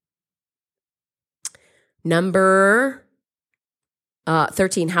 Number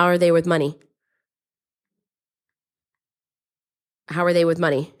 13, how are they with money? How are they with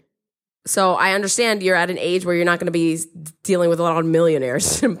money? So I understand you're at an age where you're not going to be dealing with a lot of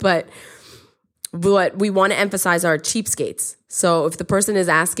millionaires, but what we want to emphasize are cheapskates. So if the person is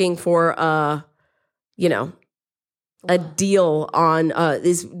asking for a deal on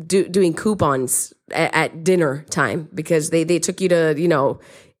doing coupons at dinner time because they took you to,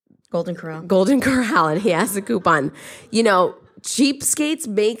 Golden Corral. And he has a coupon. Cheapskates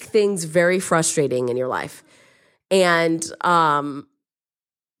make things very frustrating in your life. And so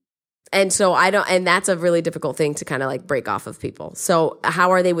and that's a really difficult thing to kind of like break off of people. So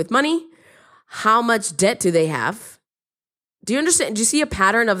how are they with money? How much debt do they have? Do you understand? Do you see a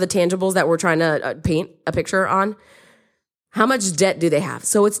pattern of the tangibles that we're trying to paint a picture on? How much debt do they have?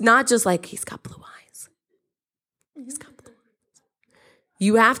 So it's not just like, he's got blue eyes. He's got blue eyes.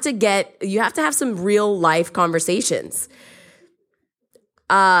 You have to have some real life conversations.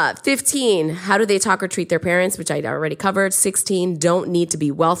 15, how do they talk or treat their parents, which I already covered. 16, don't need to be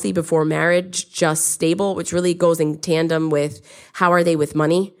wealthy before marriage, just stable, which really goes in tandem with how are they with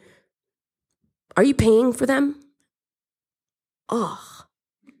money. Are you paying for them? Oh.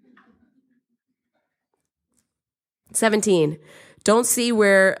 17, don't see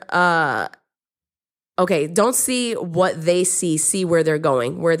don't see what they see where they're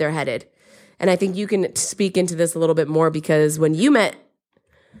going, where they're headed. And I think you can speak into this a little bit more because when you met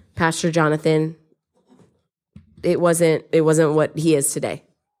Pastor Jonathan, it wasn't what he is today.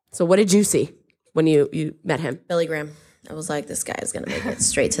 So what did you see when you met him? Billy Graham. I was like, this guy is going to make it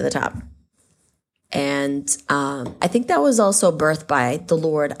straight to the top. And I think that was also birthed by the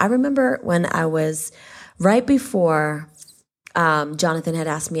Lord. I remember when I was right before Jonathan had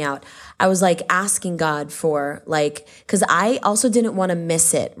asked me out, I was like asking God for because I also didn't want to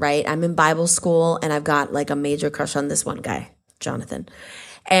miss it, right? I'm in Bible school and I've got like a major crush on this one guy, Jonathan.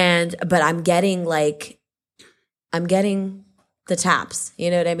 But I'm getting the taps, you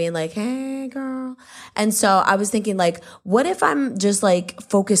know what I mean? Like, hey girl. And so I was thinking like, what if I'm just like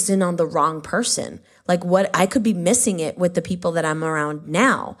focused in on the wrong person? Like what I could be missing it with the people that I'm around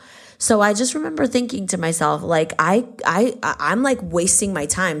now. So I just remember thinking to myself, like, I'm like wasting my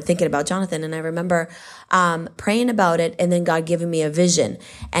time thinking about Jonathan. And I remember praying about it and then God giving me a vision.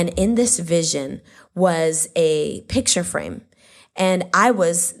 And in this vision was a picture frame. And I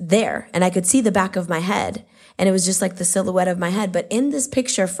was there and I could see the back of my head. And it was just like the silhouette of my head. But in this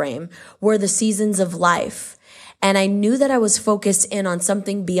picture frame were the seasons of life. And I knew that I was focused in on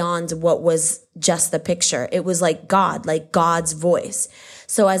something beyond what was just the picture. It was like God, like God's voice.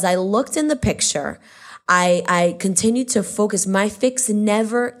 So as I looked in the picture, I continued to focus. My fix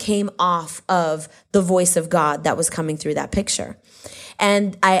never came off of the voice of God that was coming through that picture.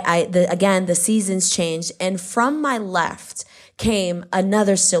 And again, the seasons changed. And from my left came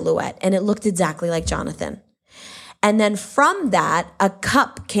another silhouette, and it looked exactly like Jonathan. And then from that, a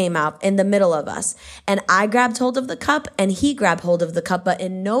cup came out in the middle of us. And I grabbed hold of the cup and he grabbed hold of the cup. But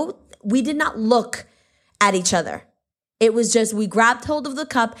we did not look at each other. It was just, we grabbed hold of the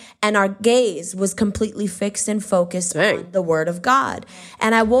cup and our gaze was completely fixed and focused on the word of God.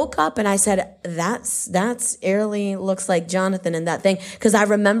 And I woke up and I said, that's eerily looks like Jonathan and that thing. Because I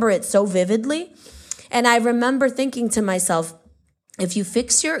remember it so vividly. And I remember thinking to myself, if you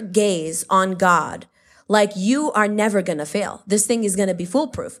fix your gaze on God, like, you are never going to fail. This thing is going to be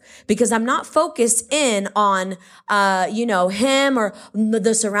foolproof because I'm not focused in on, him or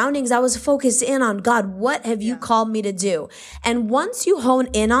the surroundings. I was focused in on God. What have you called me to do? And once you hone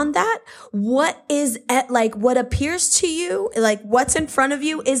in on that, what appears to you, like what's in front of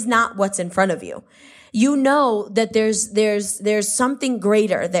you is not what's in front of you. You know that there's something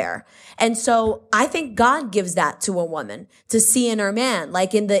greater there. And so I think God gives that to a woman to see in her man,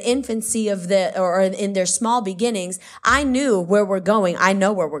 like in the infancy or in their small beginnings. I knew where we're going. I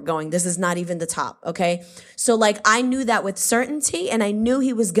know where we're going. This is not even the top. Okay. So like, I knew that with certainty and I knew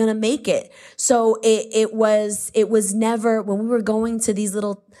he was going to make it. So it was never, when we were going to these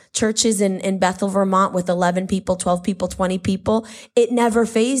little churches in Bethel, Vermont with 11 people, 12 people, 20 people, it never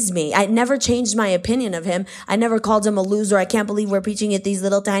fazed me. I never changed my opinion of him. I never called him a loser. I can't believe we're preaching at these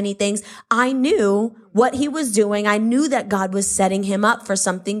little tiny things. I knew what he was doing. I knew that God was setting him up for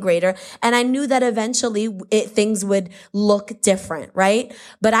something greater. And I knew that eventually things would look different, right?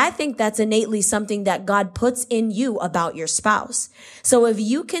 But I think that's innately something that God puts in you about your spouse. So if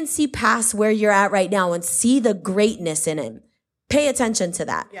you can see past where you're at right now and see the greatness in him, pay attention to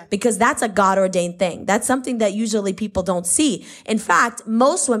that because that's a God ordained thing. That's something that usually people don't see. In fact,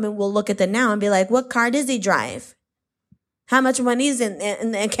 most women will look at the now and be like, what car does he drive? How much money is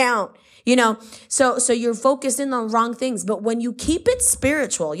in the account? So you're focused in on wrong things. But when you keep it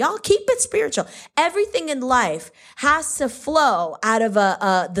spiritual, y'all keep it spiritual. Everything in life has to flow out of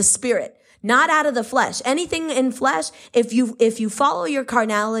the spirit. Not out of the flesh. Anything in flesh, if you follow your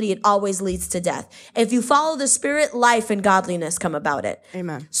carnality, it always leads to death. If you follow the spirit, life and godliness come about it.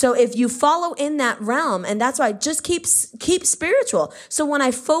 Amen. So if you follow in that realm, and that's why just keep spiritual. So when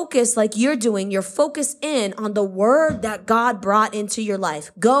I focus like you're doing, you're focused in on the word that God brought into your life.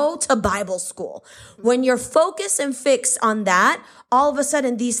 Go to Bible school. When you're focused and fixed on that, all of a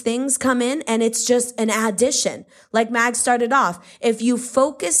sudden these things come in and it's just an addition. Like Mag started off. If you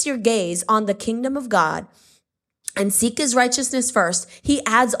focus your gaze on the kingdom of God and seek his righteousness first, he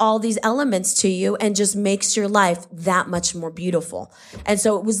adds all these elements to you and just makes your life that much more beautiful. And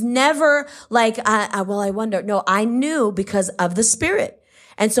so it was never like, I wonder. No, I knew because of the Spirit.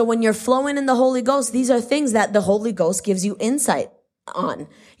 And so when you're flowing in the Holy Ghost, these are things that the Holy Ghost gives you insight on,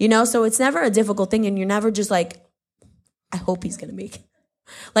 so it's never a difficult thing. And you're never just like, I hope he's going to make it.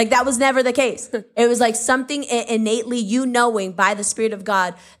 Like that was never the case. It was like something innately knowing by the Spirit of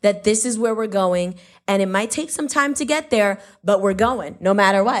God that this is where we're going. And it might take some time to get there, but we're going no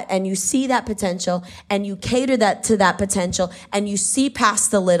matter what. And you see that potential and you cater that to that potential and you see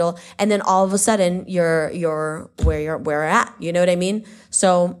past the little. And then all of a sudden you're where you're at. You know what I mean?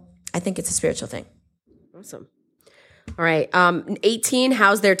 So I think it's a spiritual thing. Awesome. All right. 18,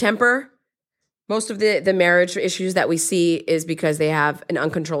 how's their temper? Most of the marriage issues that we see is because they have an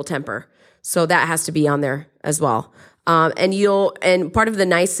uncontrolled temper. So that has to be on there as well. And part of the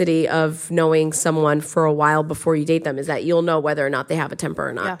nicety of knowing someone for a while before you date them is that you'll know whether or not they have a temper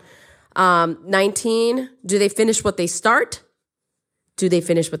or not. Yeah. 19, do they finish what they start?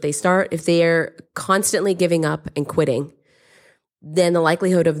 If they are constantly giving up and quitting, then the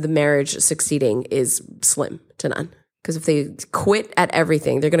likelihood of the marriage succeeding is slim to none. Because if they quit at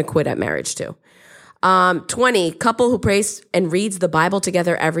everything, they're going to quit at marriage too. 20, couple who prays and reads the Bible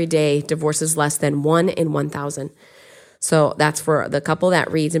together every day divorces less than 1 in 1,000. So that's for the couple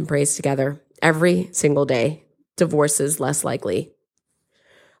that reads and prays together every single day. Divorce is less likely.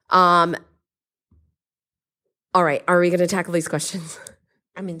 All right. Are we going to tackle these questions?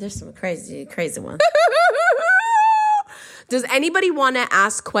 I mean, there's some crazy ones. Does anybody want to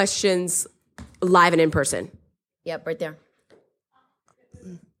ask questions live and in person? Yep, right there.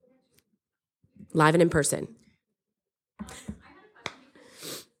 Live and in person.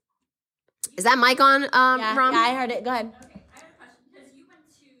 Is that mic on, Rom? Yeah, I heard it. Go ahead. Okay, I have a question. Because you went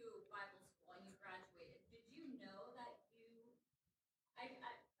to Bible school and you graduated. Did you know that I don't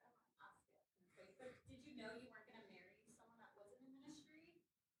want to ask it, but did you know you weren't going to marry someone that wasn't in ministry?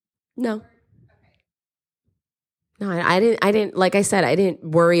 No. Okay. No, I didn't, like I said, I didn't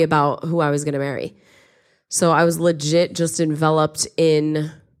worry about who I was going to marry. So I was legit just enveloped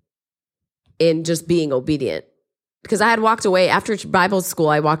in just being obedient. Because I had walked away after Bible school,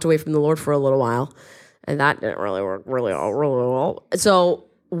 I walked away from the Lord for a little while. And that didn't really work really well. So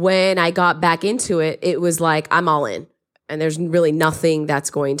when I got back into it, it was like, I'm all in. And there's really nothing that's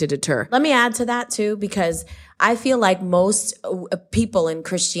going to deter. Let me add to that too, because I feel like most people in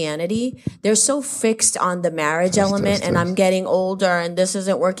Christianity, they're so fixed on the marriage element and I'm getting older and this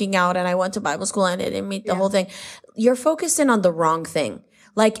isn't working out and I went to Bible school and it didn't meet the whole thing. You're focusing on the wrong thing.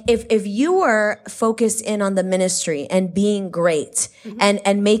 Like if you were focused in on the ministry and being great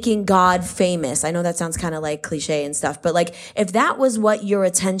and making God famous, I know that sounds kind of like cliche and stuff, but like if that was what your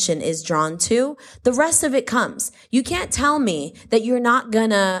attention is drawn to, the rest of it comes. You can't tell me that you're not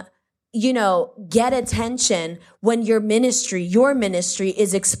gonna, get attention when your ministry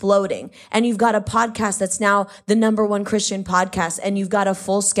is exploding and you've got a podcast that's now the #1 Christian podcast and you've got a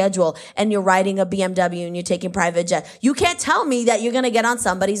full schedule and you're riding a BMW and you're taking private jet. You can't tell me that you're going to get on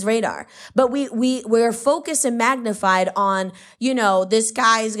somebody's radar. But we're focused and magnified on, this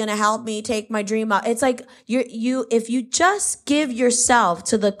guy is going to help me take my dream out. It's like if you just give yourself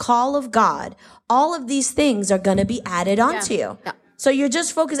to the call of God, all of these things are going to be added onto you. Yeah. So you're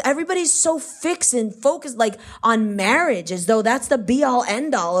just focused. Everybody's so fixed and focused like on marriage as though that's the be all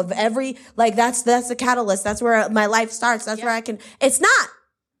end all of every, like that's the catalyst. That's where my life starts. That's where I can, it's not.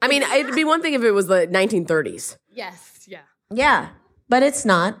 I mean, it'd be one thing if it was the 1930s. Yes. Yeah. Yeah. But it's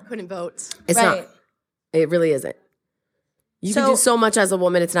not. Couldn't vote. It's not. It really isn't. You can do so much as a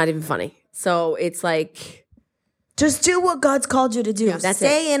woman. It's not even funny. So it's like, just do what God's called you to do.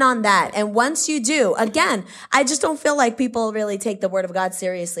 Stay in on that. And once you do, again, I just don't feel like people really take the word of God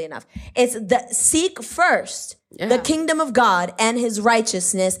seriously enough. It's seek first the kingdom of God and his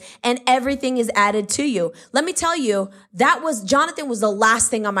righteousness, and everything is added to you. Let me tell you, Jonathan was the last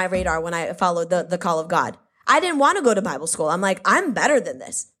thing on my radar when I followed the call of God. I didn't want to go to Bible school. I'm like, I'm better than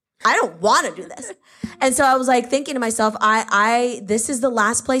this. I don't want to do this. And so I was like thinking to myself, this is the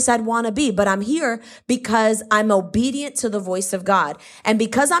last place I'd want to be, but I'm here because I'm obedient to the voice of God. And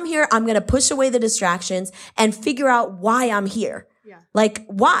because I'm here, I'm going to push away the distractions and figure out why I'm here. Yeah. Like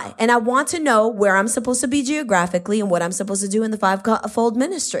why? And I want to know where I'm supposed to be geographically and what I'm supposed to do in the fivefold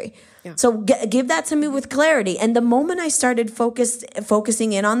ministry. Yeah. So give that to me with clarity. And the moment I started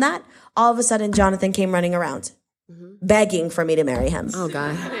focusing in on that, all of a sudden Jonathan came running around. Begging for me to marry him. Oh,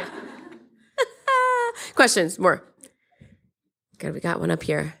 God. Questions, more. Good, we got one up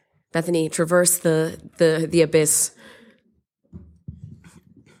here. Bethany, traverse the abyss.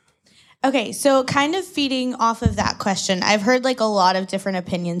 Okay, so kind of feeding off of that question, I've heard like a lot of different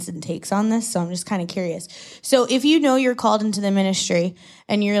opinions and takes on this, so I'm just kind of curious. So if you know you're called into the ministry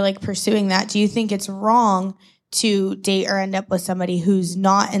and you're like pursuing that, do you think it's wrong to date or end up with somebody who's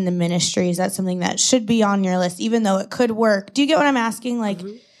not in the ministry? Is that something that should be on your list, even though it could work? Do you get what I'm asking? Like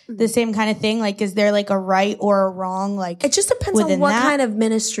the same kind of thing? Like, is there like a right or a wrong? Like, it just depends on what kind of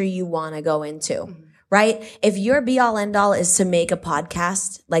ministry you want to go into, right? If your be all end all is to make a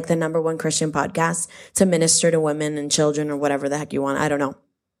podcast, like the #1 Christian podcast, to minister to women and children or whatever the heck you want, I don't know.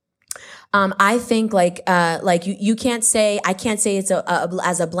 I think you can't say, I can't say it's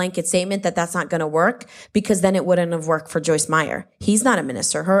as a blanket statement that's not going to work, because then it wouldn't have worked for Joyce Meyer. He's not a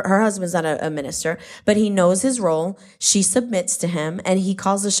minister. Her husband's not a minister, but he knows his role. She submits to him and he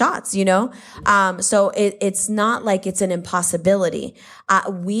calls the shots, So it's not like it's an impossibility.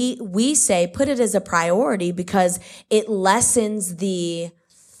 We say put it as a priority because it lessens the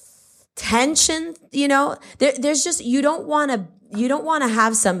tension, there's just, you don't want to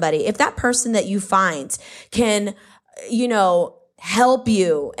have somebody, if that person that you find can, help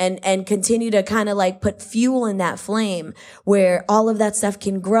you and continue to kind of like put fuel in that flame where all of that stuff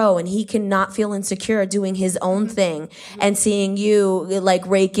can grow and he can not feel insecure doing his own thing and seeing you like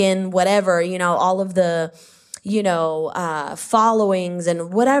rake in whatever, all of the, followings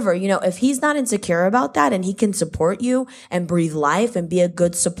and whatever, if he's not insecure about that and he can support you and breathe life and be a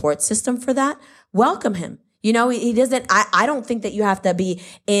good support system for that, welcome him. He doesn't, I don't think that you have to be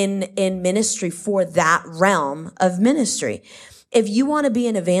in ministry for that realm of ministry. If you want to be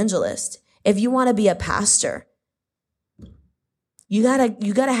an evangelist, if you want to be a pastor, you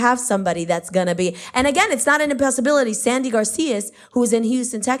gotta have somebody that's gonna be, and again, it's not an impossibility. Sandy Garcias, who's in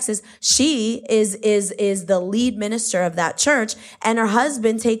Houston, Texas, she is the lead minister of that church, and her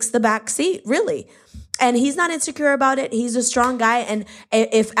husband takes the back seat, really. And he's not insecure about it. He's a strong guy. And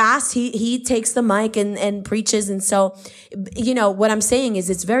if asked, he takes the mic and preaches. And so, what I'm saying is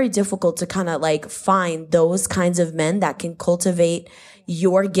it's very difficult to kind of like find those kinds of men that can cultivate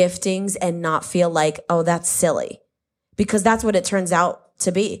your giftings and not feel like, oh, that's silly, because that's what it turns out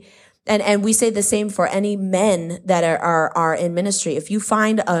to be. And we say the same for any men that are in ministry. If you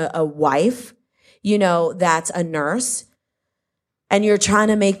find a wife, that's a nurse, and you're trying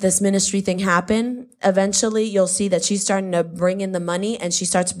to make this ministry thing happen, eventually you'll see that she's starting to bring in the money and she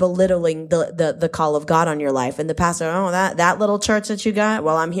starts belittling the call of God on your life. And the pastor, that little church that you got,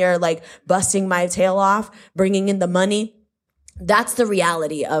 well, I'm here like busting my tail off, bringing in the money. That's the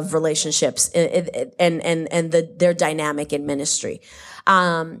reality of relationships and their dynamic in ministry.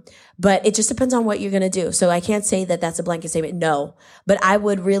 But it just depends on what you're going to do. So I can't say that that's a blanket statement. No, but I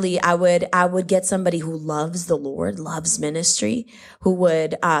would get somebody who loves the Lord, loves ministry, who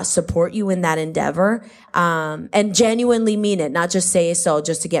would, support you in that endeavor, and genuinely mean it, not just say so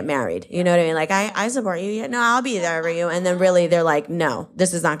just to get married. You know what I mean? Like, I support you. Yeah, no, I'll be there for you. And then really they're like, no,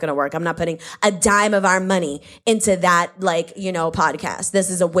 this is not going to work. I'm not putting a dime of our money into that, podcast.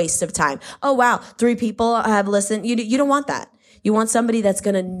 This is a waste of time. Oh, wow. 3 people have listened. You don't want that. You want somebody that's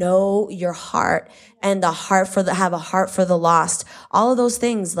going to know your heart and have a heart for the lost. All of those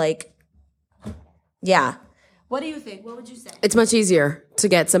things, yeah. What do you think? What would you say? It's much easier to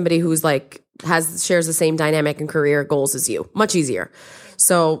get somebody who's shares the same dynamic and career goals as you. Much easier.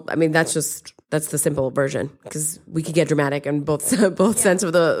 So, I mean, that's the simple version, because we could get dramatic in both sense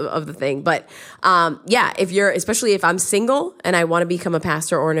of the thing. But, especially if I'm single and I want to become a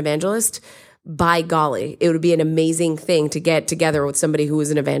pastor or an evangelist, by golly, it would be an amazing thing to get together with somebody who is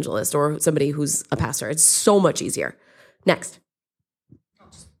an evangelist or somebody who's a pastor. It's so much easier. Next.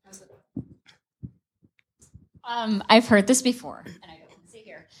 I've heard this before, and I don't want to say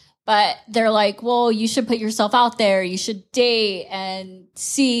here, but they're like, well, you should put yourself out there. You should date and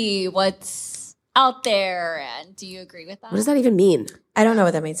see what's out there. And do you agree with that? What does that even mean? I don't know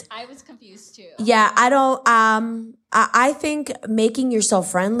what that means. I was confused too. Yeah, I don't, I think making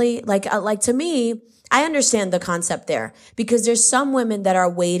yourself friendly, to me, I understand the concept there, because there's some women that are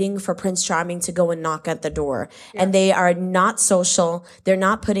waiting for Prince Charming to go and knock at the door, and they are not social. They're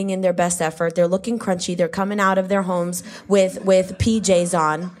not putting in their best effort. They're looking crunchy. They're coming out of their homes with PJs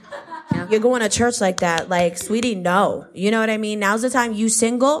on. You're going to church like that. Sweetie, no. You know what I mean? Now's the time. You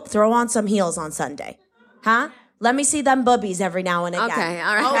single, throw on some heels on Sunday. Huh? Let me see them boobies every now and again. Okay,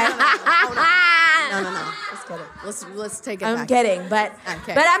 all right. No. Let's take it back. I'm kidding, but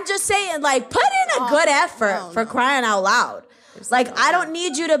I'm just saying, put in a good effort for crying out loud. I don't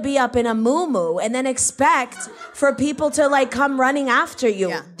need you to be up in a moo-moo and then expect for people to come running after you.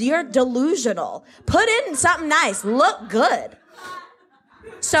 Yeah. You're delusional. Put in something nice. Look good.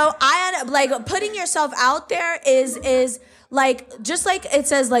 So putting yourself out there is just like it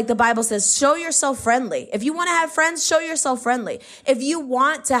says, the Bible says, show yourself friendly. If you want to have friends, show yourself friendly. If you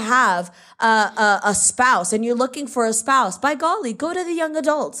want to have a spouse and you're looking for a spouse, by golly, go to the young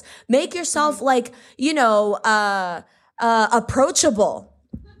adults. Make yourself approachable.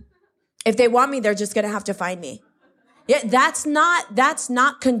 If they want me, they're just going to have to find me. Yeah, that's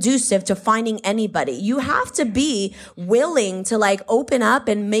not conducive to finding anybody. You have to be willing to open up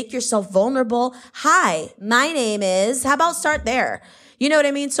and make yourself vulnerable. Hi, my name is, how about start there? You know what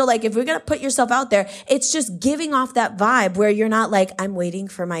I mean? So if we're going to put yourself out there, it's just giving off that vibe where you're not I'm waiting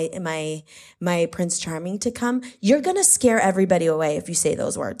for my Prince Charming to come. You're going to scare everybody away if you say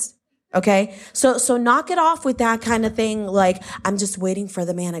those words. Okay. So knock it off with that kind of thing. I'm just waiting for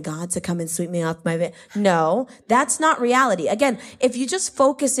the man of God to come and sweep me off my bed. No, that's not reality. Again, if you just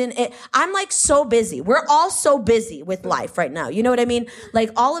focus in it, I'm so busy. We're all so busy with life right now. You know what I mean?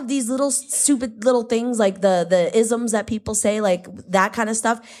 All of these little stupid little things, the isms that people say, that kind of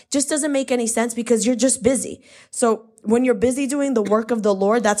stuff just doesn't make any sense because you're just busy. So when you're busy doing the work of the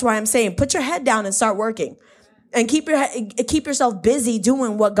Lord, that's why I'm saying, put your head down and start working. And keep yourself busy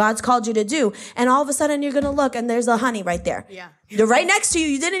doing what God's called you to do. And all of a sudden you're going to look and there's a honey right there. Yeah. They're right next to you.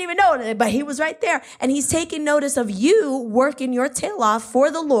 You didn't even know it, but he was right there. And he's taking notice of you working your tail off for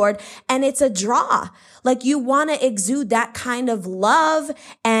the Lord. And it's a draw. You want to exude that kind of love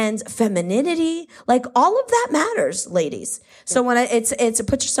and femininity. All of that matters, ladies. So when it's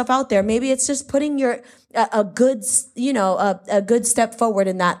put yourself out there, maybe it's just putting a good step forward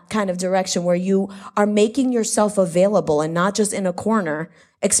in that kind of direction where you are making yourself available and not just in a corner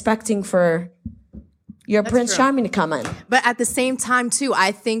expecting for your Prince Charming to come in. But at the same time, too,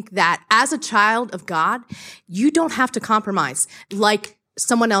 I think that as a child of God, you don't have to compromise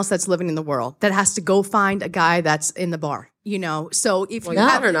someone else that's living in the world that has to go find a guy that's in the bar. So if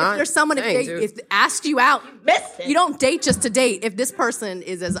there's someone, if asked you out, you don't date just to date. If this person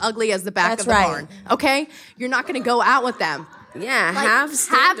is as ugly as the back of the barn, okay, you're not going to go out with them. Yeah, have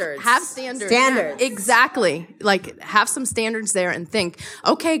standards. Have standards. Standards. Exactly. Have some standards there and think,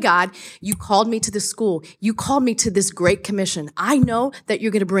 okay, God, you called me to this school. You called me to this great commission. I know that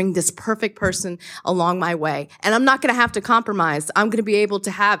you're going to bring this perfect person along my way. And I'm not going to have to compromise. I'm going to be able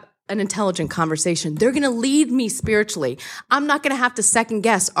to have an intelligent conversation. They're going to lead me spiritually. I'm not going to have to second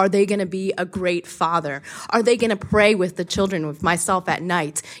guess. Are they going to be a great father? Are they going to pray with the children, with myself at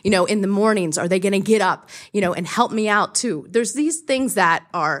night? In the mornings, are they going to get up, and help me out too? There's these things that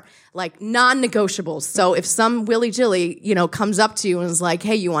are like non-negotiables. So if some willy-jilly, comes up to you and is like,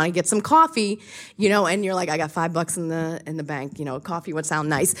 hey, you want to get some coffee, and you're like, I got $5 in the bank, coffee would sound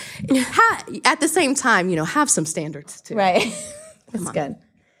nice. At the same time, have some standards too. Right. That's good.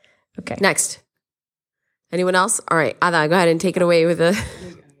 Okay. Next. Anyone else? All right, Ada, go ahead and take it away with the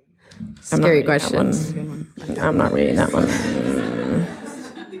scary questions. I'm not reading that one.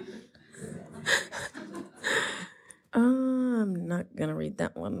 I'm not gonna read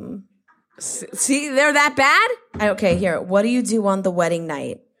that one. See, they're that bad? Okay, here. What do you do on the wedding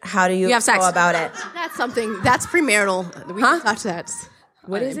night? How do you have sex. go about it? That's premarital. We can touch that.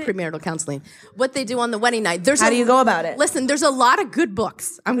 What is it? Premarital counseling. What they do on the wedding night. How do you go about it? Listen, there's a lot of good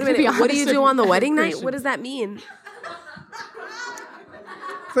books. I'm going to be honest. What do you do on the wedding night? Christian. What does that mean?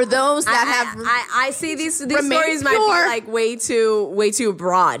 For those that have, I see these remained stories might pure. be like way too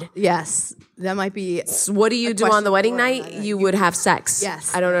broad. yes, that might be. What do you do on the wedding question night? for You would have sex.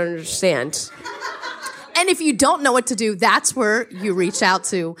 Yes. I don't understand. And if you don't know what to do, that's where you reach out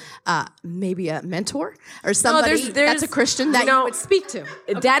to maybe a mentor or somebody there's- that's a Christian that you would speak to.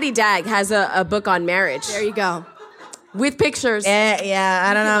 Daddy Dag has a book on marriage There you go. with pictures. Yeah,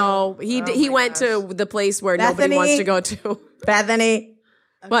 I don't know. He went to the place where nobody Bethany. wants to go to. Bethany.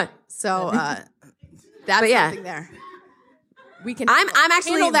 What? So that's yeah. something there. We can. I'm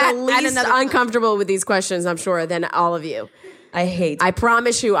actually handle that the at least another time. uncomfortable with these questions, I'm sure, than all of you. I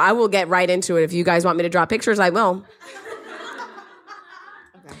promise you, I will get right into it. If you guys want me to draw pictures, I will.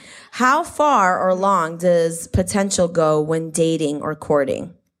 How far or long does potential go when dating or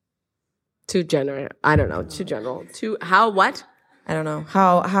courting? Too general. I don't know. Too general. Too how what? I don't know.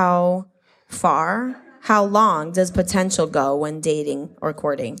 How far? How long does potential go when dating or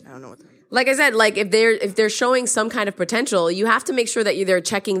courting? I don't know what. Like I said, like if they're showing some kind of potential, you have to make sure that they're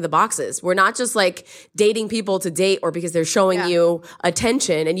checking the boxes. We're not just like dating people to date or because they're showing you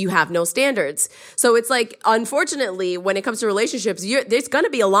attention and you have no standards. So it's like, unfortunately, when it comes to relationships, there's going to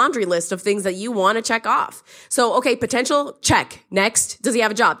be a laundry list of things that you want to check off. So, okay, potential, check. Next. Does he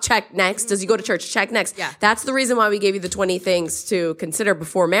have a job? Check. Next. Does he go to church? Check. Next. Yeah. That's the reason why we gave you the 20 things to consider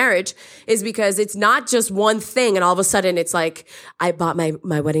before marriage, is because it's not just one thing and all of a sudden it's like, I bought my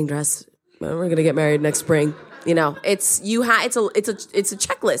wedding dress. We're gonna get married next spring. It's a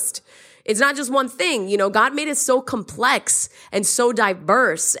checklist. It's not just one thing. God made it so complex and so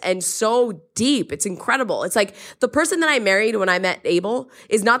diverse and so deep. It's incredible. It's like the person that I married when I met Abel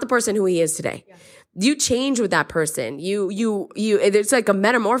is not the person who he is today. Yeah. You change with that person. It's like a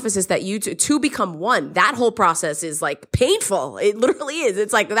metamorphosis that you two become one. That whole process is like painful. It literally is.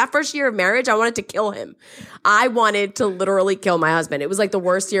 It's like that first year of marriage, I wanted to kill him. I wanted to literally kill my husband. It was like the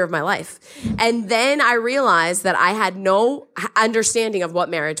worst year of my life. And then I realized that I had no understanding of what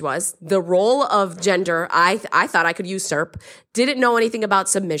marriage was. The role of gender, I thought I could usurp. Didn't know anything about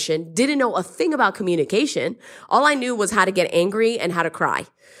submission. Didn't know a thing about communication. All I knew was how to get angry and how to cry.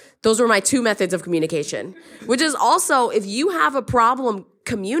 Those were my two methods of communication, which is also, if you have a problem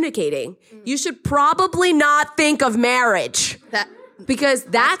communicating, you should probably not think of marriage. Because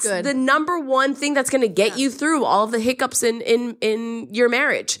that's the number one thing that's going to get you through all of the hiccups in your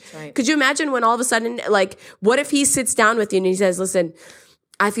marriage. Right. Could you imagine when all of a sudden, like, what if he sits down with you and he says, listen,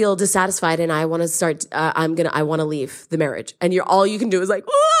 I feel dissatisfied and I want to start, I want to leave the marriage. And all you can do is like,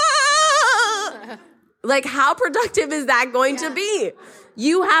 like, how productive is that going to be?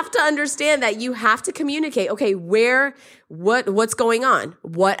 You have to understand that you have to communicate. Okay, what's going on?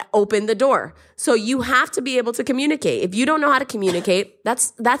 What opened the door? So you have to be able to communicate. If you don't know how to communicate,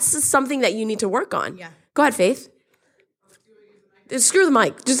 that's just something that you need to work on. Yeah. Go ahead, Faith. Screw the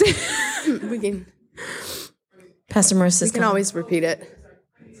mic. Just we can. Pastor Marissa's We can always repeat it.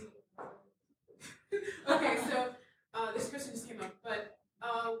 Okay, so this question just came up, but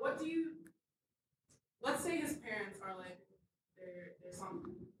let's say his parents are like, they're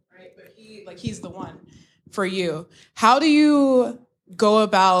something, right? But he's the one for you. How do you go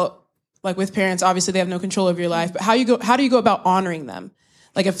about, like with parents, obviously they have no control over your life, but how do you go about honoring them?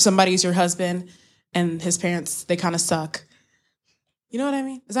 Like if somebody's your husband and his parents, they kind of suck. You know what I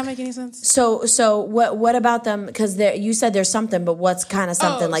mean? Does that make any sense? So what about them? Because you said there's something, but what's kind of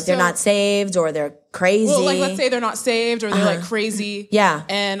something? They're not saved or they're crazy? Well, like let's say they're not saved or they're like crazy. Yeah.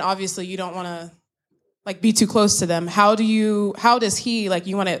 And obviously you don't want to like be too close to them. How does he, like,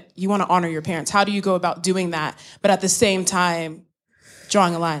 you want to honor your parents? How do you go about doing that? But at the same time,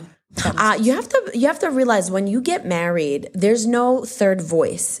 drawing a line. You have to realize when you get married, there's no third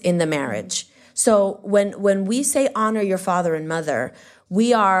voice in the marriage. So when we say honor your father and mother,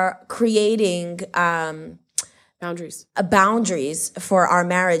 we are creating boundaries for our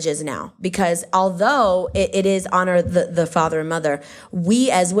marriages now, because although it is honor the father and mother,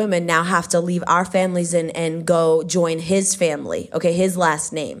 we as women now have to leave our families and go join his family, okay, his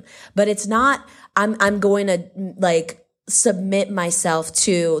last name. But it's not, I'm going to like submit myself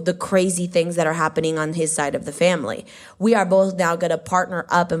to the crazy things that are happening on his side of the family. We are both now going to partner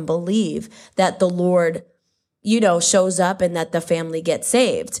up and believe that the Lord, shows up and that the family gets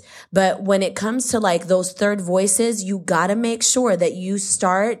saved. But when it comes to like those third voices, you got to make sure that you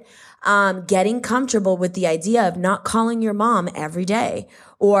start getting comfortable with the idea of not calling your mom every day,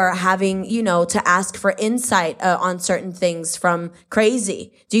 or having, to ask for insight on certain things from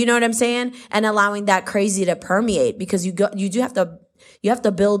crazy. Do you know what I'm saying? And allowing that crazy to permeate, because you have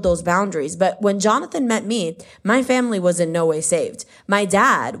to build those boundaries. But when Jonathan met me, my family was in no way saved. My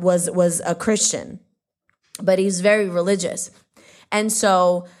dad was a Christian, but he's very religious. And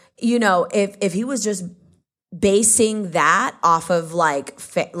so, if he was just basing that off of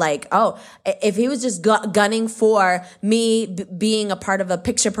if he was just gunning for me being a part of a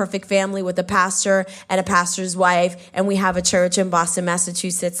picture perfect family with a pastor and a pastor's wife, and we have a church in Boston,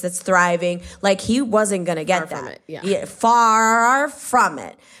 Massachusetts that's thriving, like he wasn't going to get that. Far from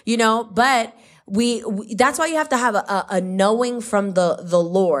it, but we that's why you have to have a knowing from the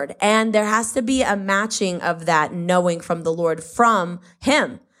Lord, and there has to be a matching of that knowing from the Lord from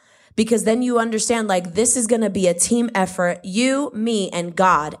him. Because then you understand, like, this is going to be a team effort, you, me, and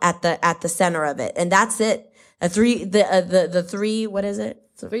God at the center of it. And that's it. The three, what is it?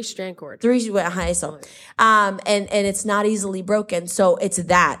 Three-strand cord. And it's not easily broken. So it's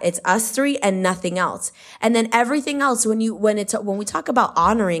us three and nothing else. And then everything else, when we talk about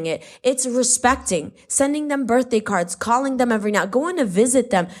honoring it, it's respecting, sending them birthday cards, calling them every now, going to visit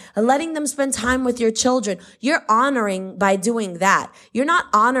them, letting them spend time with your children. You're honoring by doing that. You're not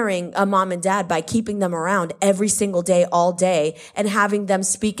honoring a mom and dad by keeping them around every single day, all day, and having them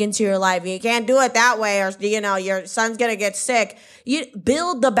speak into your life. You can't do it that way, or, your son's going to get sick. You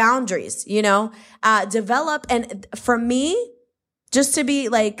build the boundaries, develop. And for me, just to be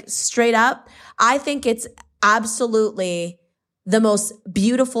like straight up, I think it's absolutely the most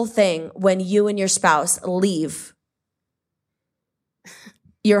beautiful thing when you and your spouse leave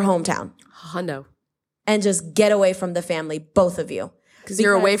your hometown. Hundo. And just get away from the family, both of you. Because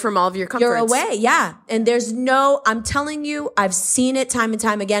you're away from all of your comforts. You're away, yeah. And I'm telling you, I've seen it time and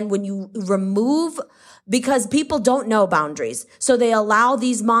time again, when you remove, because people don't know boundaries. So they allow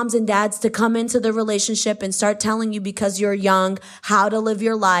these moms and dads to come into the relationship and start telling you, because you're young, how to live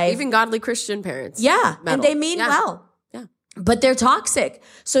your life. Even godly Christian parents. Yeah. And they mean well. Yeah. But they're toxic.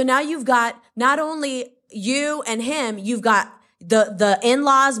 So now you've got not only you and him, you've got the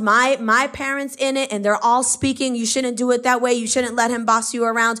in-laws, my parents in it, and they're all speaking. You shouldn't do it that way. You shouldn't let him boss you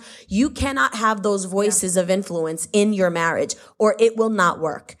around. You cannot have those voices of influence in your marriage, or it will not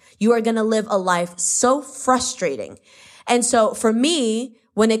work. You are going to live a life so frustrating. And so for me,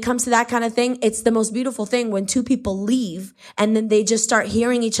 when it comes to that kind of thing, it's the most beautiful thing when two people leave and then they just start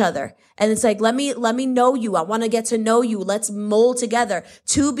hearing each other. And it's like, let me know you. I want to get to know you. Let's mold together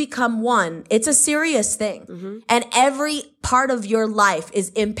to become one. It's a serious thing. Mm-hmm. And every part of your life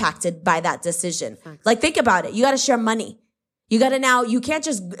is impacted by that decision. Thanks. Like, think about it. You got to share money. You got to now, you can't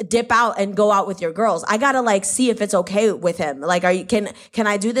just dip out and go out with your girls. I got to see if it's okay with him. Like, can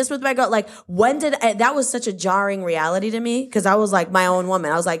I do this with my girl? Like, that was such a jarring reality to me, because I was like my own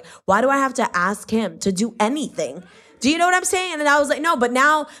woman. I was like, why do I have to ask him to do anything? Do you know what I'm saying? And I was like, no, but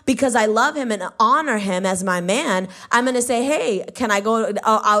now, because I love him and honor him as my man, I'm going to say, hey, can I go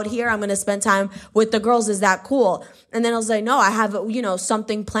out here? I'm going to spend time with the girls. Is that cool? And then I was like, no, I have,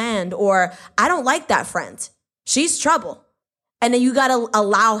 something planned, or I don't like that friend. She's trouble. And then you got to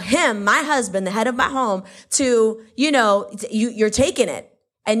allow him, my husband, the head of my home, to, you're taking it,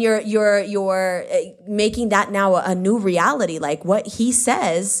 and you're making that now a new reality. Like, what he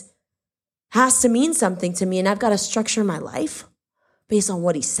says has to mean something to me, and I've got to structure my life based on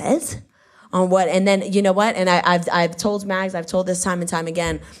what he says, and then, you know what? And I've told Mags, I've told this time and time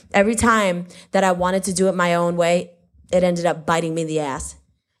again, every time that I wanted to do it my own way, it ended up biting me in the ass.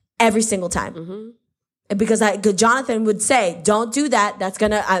 Every single time. Mm-hmm. Because Jonathan would say, don't do that. That's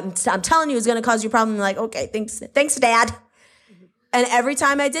I'm telling you, it's going to cause you a problem. I'm like, okay, thanks, Dad. Mm-hmm. And every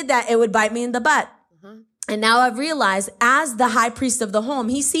time I did that, it would bite me in the butt. Mm-hmm. And now I've realized, as the high priest of the home,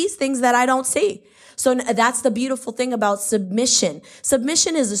 he sees things that I don't see. So that's the beautiful thing about submission.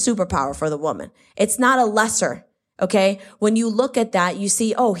 Submission is a superpower for the woman. It's not a lesser. Okay. When you look at that, you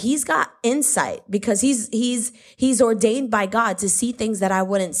see, oh, he's got insight because he's ordained by God to see things that I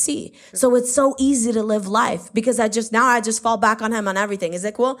wouldn't see. So it's so easy to live life because I just fall back on him on everything. Is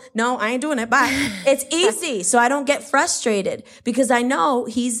it cool? No, I ain't doing it. Bye. It's easy. So I don't get frustrated because I know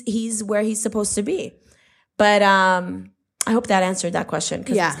he's where he's supposed to be. But, I hope that answered that question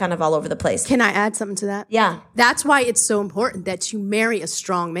because it's kind of all over the place. Can I add something to that? Yeah. That's why it's so important that you marry a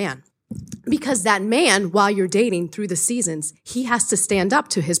strong man. Because that man, while you're dating through the seasons, he has to stand up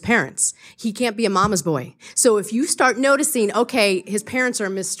to his parents. He can't be a mama's boy. So if you start noticing, okay, his parents are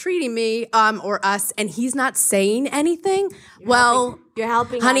mistreating me, or us, and he's not saying anything, You're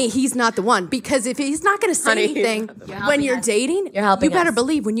helping honey, us. he's not the one. Because if he's not going to say anything when you're dating, helping you better us.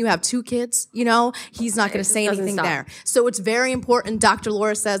 believe when you have 2 kids, he's not going to say anything stop. there. So it's very important. Dr.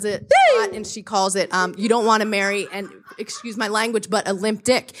 Laura says it a lot, and she calls it, you don't want to marry, and excuse my language, but a limp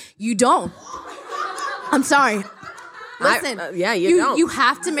dick. You don't. I'm sorry. Listen, you don't. You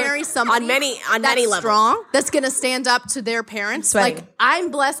have to marry somebody on many that's levels. strong, that's going to stand up to their parents. That's right. Like, I'm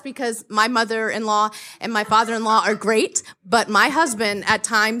blessed because my mother-in-law and my father-in-law are great, but my husband at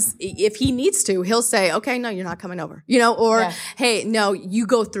times, if he needs to, he'll say, okay, no, you're not coming over, hey, no, you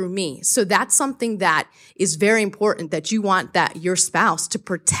go through me. So that's something that is very important, that you want that your spouse to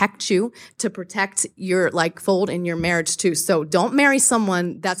protect you, to protect your fold in your marriage too. So don't marry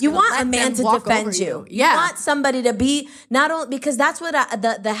someone that's You gonna want let a man them to walk defend over you. Yeah. You want somebody to be not only because that's what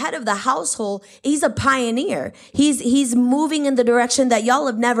the head of the household. He's a pioneer. He's moving in the direction that y'all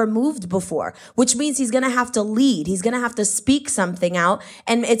have never moved before, which means he's gonna have to lead. He's gonna have to speak something out,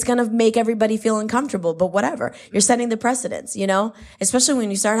 and it's gonna make everybody feel uncomfortable. But whatever, you're setting the precedence. Especially when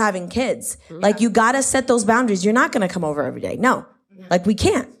you start having kids. Like you gotta set those boundaries. You're not gonna come over every day. No, we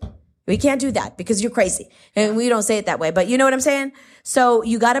can't. We can't do that because you're crazy. And we don't say it that way, but you know what I'm saying? So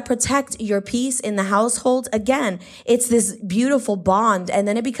you got to protect your peace in the household. Again, it's this beautiful bond, and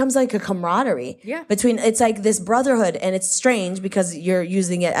then it becomes like a camaraderie between, it's like this brotherhood, and it's strange because you're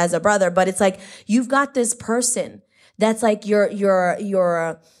using it as a brother, but it's like you've got this person that's like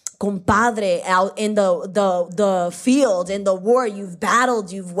your compadre out in the field, in the war. You've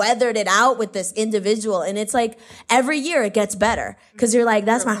battled, you've weathered it out with this individual. And it's like every year it gets better because you're like,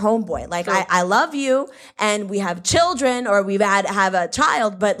 that's my homeboy. Like I love you, and we have children, or we've have a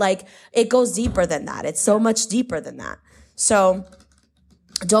child, but like it goes deeper than that. It's so much deeper than that. So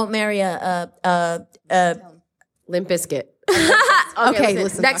don't marry a Limp Bizkit. Okay, listen.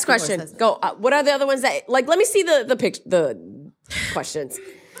 listen, Next Dr. Laura question. says it. Go. What are the other ones that let me see the questions.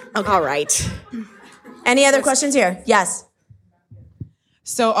 Okay. All right. Any other questions here? Yes.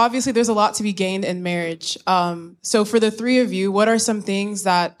 So obviously there's a lot to be gained in marriage. So for the 3 of you, what are some things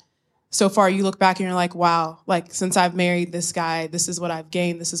that so far you look back and you're like, wow, like since I've married this guy, this is what I've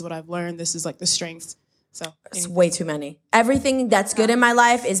gained. This is what I've learned. This is like the strengths. So It's way too many. Everything that's good in my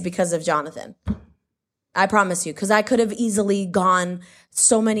life is because of Jonathan. I promise you, because I could have easily gone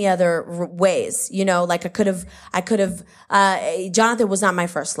so many other ways, like I could have, Jonathan was not my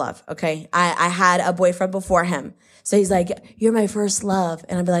first love. Okay. I had a boyfriend before him. So he's like, you're my first love.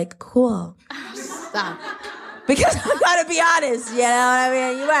 And I'd be like, cool. Stop. Because I gotta be honest, you know what I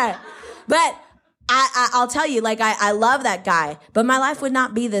mean? You are. But I'll tell you, like, I love that guy, but my life would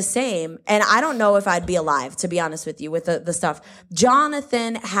not be the same. And I don't know if I'd be alive, to be honest with you, with the stuff.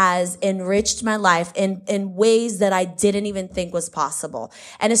 Jonathan has enriched my life in ways that I didn't even think was possible.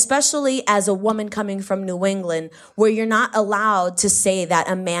 And especially as a woman coming from New England, where you're not allowed to say that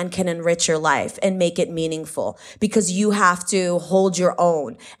a man can enrich your life and make it meaningful, because you have to hold your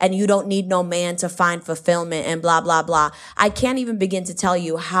own and you don't need no man to find fulfillment and blah, blah, blah. I can't even begin to tell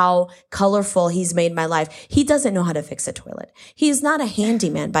you how colorful he's made my life. He doesn't know how to fix a toilet. He's not a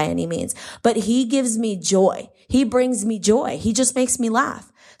handyman by any means, but he gives me joy. He brings me joy. He just makes me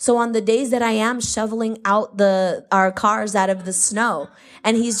laugh. So on the days that I am shoveling out our cars out of the snow,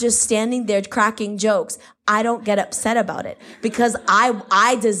 and he's just standing there cracking jokes, I don't get upset about it, because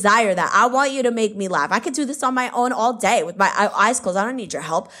I desire that. I want you to make me laugh. I could do this on my own all day with my eyes closed. I don't need your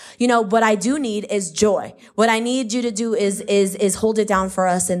help. What I do need is joy. What I need you to do is hold it down for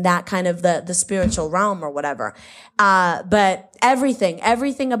us in that kind of the spiritual realm or whatever. But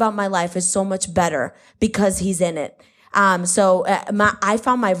everything about my life is so much better because he's in it. I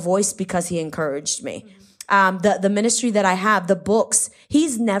found my voice because he encouraged me. The ministry that I have, the books,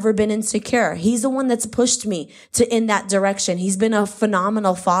 he's never been insecure. He's the one that's pushed me in that direction. He's been a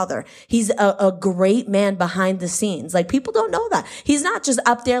phenomenal father. He's a great man behind the scenes. Like, people don't know that. He's not just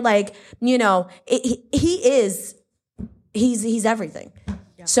up there like, he's everything.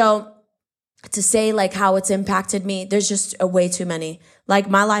 Yeah. So to say like how it's impacted me, there's just way too many. Like,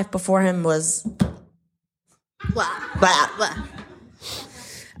 my life before him was Blah, blah, blah.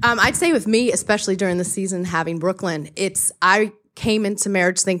 I'd say with me, especially during the season having Brooklyn, I came into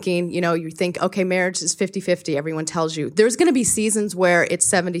marriage thinking, you think, okay, marriage is 50-50. Everyone tells you. There's going to be seasons where it's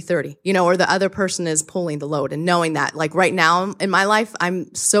 70-30, or the other person is pulling the load. And knowing that, like right now in my life,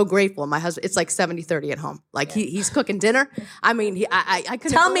 I'm so grateful. My husband, it's like 70-30 at home. Like he's cooking dinner. I mean, I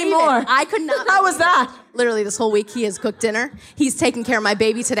couldn't Tell me believe more. it. I could not. How was that? Literally this whole week he has cooked dinner. He's taking care of my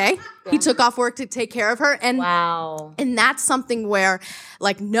baby today. Yeah. He took off work to take care of her. And wow. And that's something where,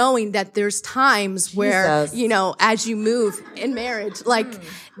 like, knowing that there's times where, as you move in marriage, like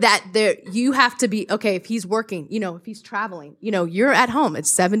that you have to be, okay, if he's working, if he's traveling, you're at home.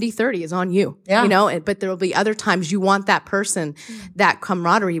 It's 70-30 is on you, but there'll be other times you want that person, that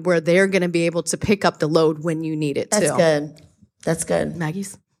camaraderie where they're going to be able to pick up the load when you need it too. That's good. That's good.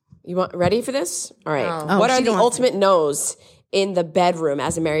 Maggie's? Ready for this? All right. Oh, what are the ultimate no's in the bedroom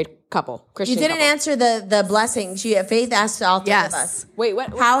as a married couple? Christian You didn't couple? answer the blessings. Faith asked all three of us. Wait,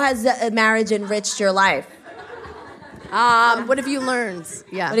 what? How has marriage enriched your life? What have you learned?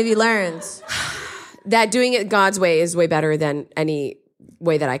 Yeah. What have you learned? That doing it God's way is way better than any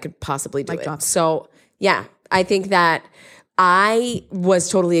way that I could possibly do it. So, yeah, I think that I was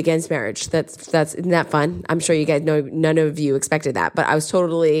totally against marriage. Isn't that fun? I'm sure you guys know none of you expected that, but I was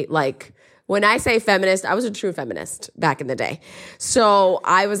totally like, when I say feminist, I was a true feminist back in the day. So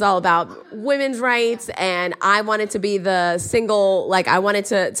I was all about women's rights, and I wanted to be the single, like I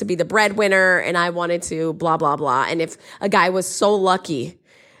wanted to be the breadwinner, and I wanted to blah, blah, blah. And if a guy was so lucky,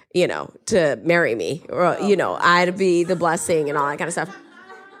 to marry me, or, I'd be the blessing and all that kind of stuff.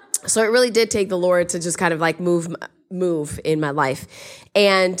 So it really did take the Lord to just kind of like move in my life.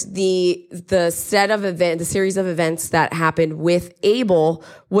 And the series of events that happened with Abel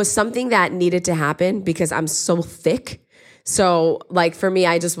was something that needed to happen because I'm so thick. So like for me,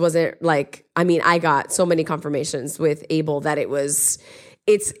 I just wasn't like, I got so many confirmations with Abel that it was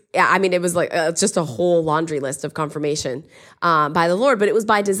like just a whole laundry list of confirmation by the Lord, but it was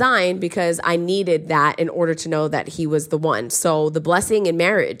by design because I needed that in order to know that he was the one. So the blessing in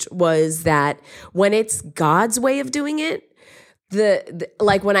marriage was that when it's God's way of doing it,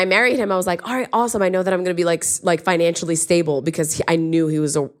 like when I married him, I was like, all right, awesome. I know that I'm going to be like financially stable because I knew he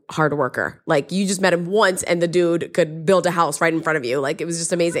was a hard worker. Like you just met him once and the dude could build a house right in front of you. Like it was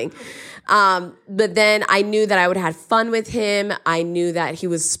just amazing. But then I knew that I would have fun with him. I knew that he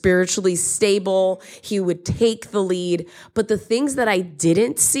was spiritually stable. He would take the lead. But the things that I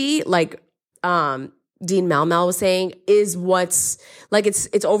didn't see, like, Dean Malmal was saying, is what's like,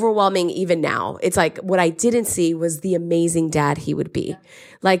 it's overwhelming even now. It's like what I didn't see was the amazing dad he would be.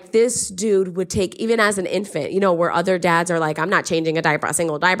 Like this dude would take, even as an infant, where other dads are like, I'm not changing a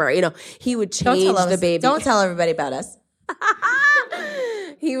single diaper, he would change the baby. Don't tell everybody about us.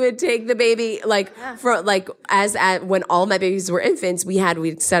 He would take the baby when all my babies were infants,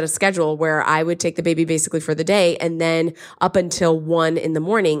 we'd set a schedule where I would take the baby basically for the day, and then up until 1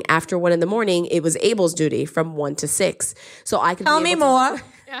 a.m. After 1 a.m, it was Abel's duty from 1 to 6. So I could tell me more.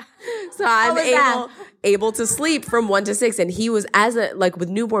 So I'm able to sleep from 1 to 6, and he was with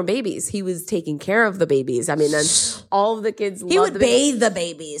newborn babies, he was taking care of the babies. Then all of the kids. He would bathe the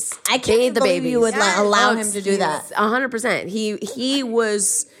babies. I can't believe you would allow him to do that. 100%. He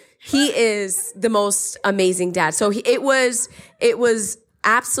is the most amazing dad. So it was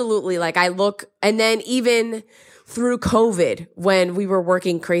absolutely like I look, and then even through COVID when we were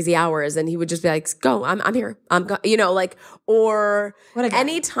working crazy hours and he would just be like, go, I'm here. I'm go, or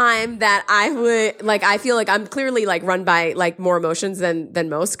any time that I would I feel like I'm clearly like run by like more emotions than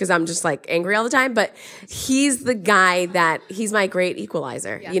most, cause I'm just like angry all the time, but he's the guy he's my great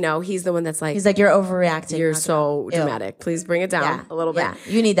equalizer. Yeah. He's the one that's like, he's like, you're overreacting. You're so dramatic. Please bring it down a little bit. Yeah.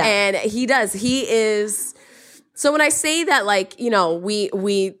 You need that. And he does, he is. So when I say that,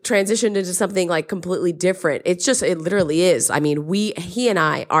 we transitioned into something like completely different, it literally is. He and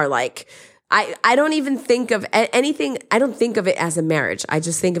I are like, I don't even think of anything. I don't think of it as a marriage. I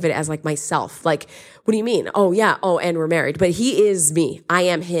just think of it as like myself. Like, what do you mean? Oh yeah. Oh, and we're married, but he is me. I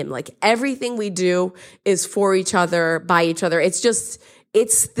am him. Like everything we do is for each other, by each other. It's this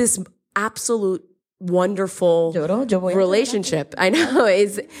absolute wonderful relationship. I know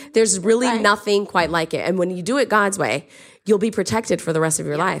there's really nothing quite like it. And when you do it God's way, you'll be protected for the rest of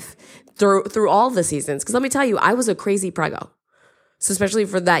your life through all the seasons. Because let me tell you, I was a crazy preggo. So especially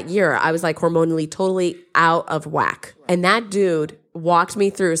for that year, I was like hormonally totally out of whack. And that dude walked me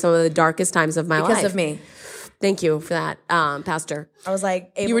through some of the darkest times of my life. Because of me. Thank you for that, Pastor. I was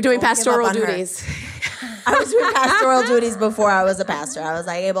like, you were doing pastoral duties. I was doing pastoral duties before I was a pastor. I was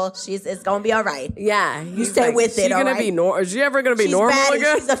like, Abel, it's gonna be all right. Yeah, you stay with it. Is she ever gonna be normal batty.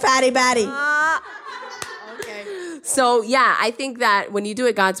 again? She's a fatty baddie. So yeah, I think that when you do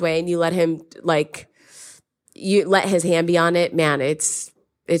it God's way and you let him you let his hand be on it, man, it's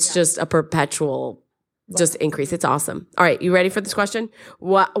just a perpetual just increase. It's awesome. All right, you ready for this question?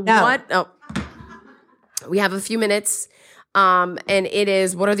 What? Oh, we have a few minutes, and it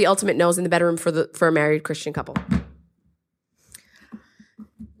is: what are the ultimate no's in the bedroom for a married Christian couple?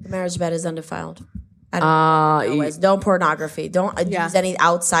 The marriage bed is undefiled. I don't no pornography. Don't use any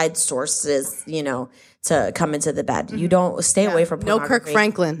outside sources, to come into the bed. You don't stay away from No pornography. Kirk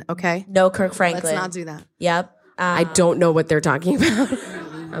Franklin, okay? No Kirk Franklin. Let's not do that. Yep. I don't know what they're talking about.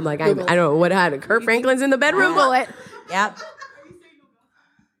 I'm like, I don't know what happened. Kurt Franklin's in the bedroom. Google it. Yep.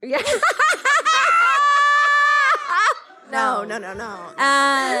 Yeah. No.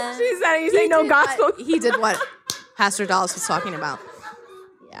 She said, you say no gospel. He did what Pastor Adalis was talking about.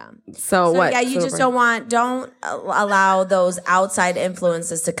 Yeah. So what? Yeah, you just don't allow those outside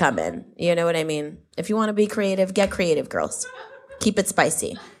influences to come in. You know what I mean? If you want to be creative, get creative, girls. Keep it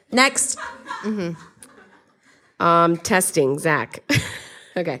spicy. Next. Testing, Zach.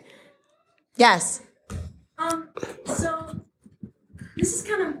 Okay. Yes. So this is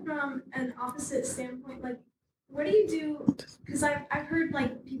kind of from an opposite standpoint. Like, what do you do? Because I've heard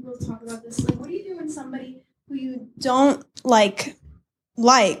like people talk about this. Like, what do you do when somebody who you Don't like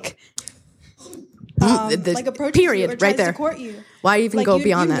approaches period, you or tries right there. to court you. Why even Like go you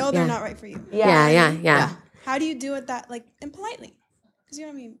beyond know that? they're not right for you. Yeah. How do you do it and politely? Because you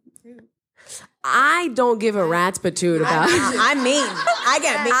know what I mean. Rude. I don't give a rat's patoot about. I mean, I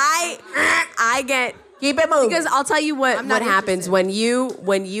get me. I get. Keep it moving. Because I'll tell you what happens when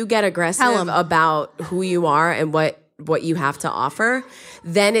you get aggressive about who you are and what you have to offer,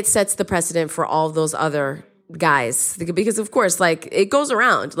 then it sets the precedent for all of those other guys. Because of course, like it goes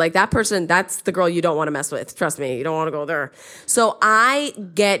around. Like that person, that's the girl you don't want to mess with. Trust me, you don't want to go there. So I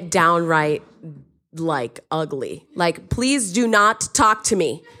get downright like ugly. Like, please do not talk to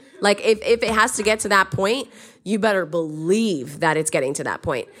me. Like if it has to get to that point, you better believe that it's getting to that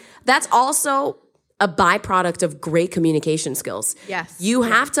point. That's also a byproduct of great communication skills. Yes. You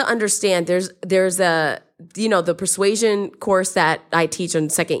have to understand there's a, the persuasion course that I teach in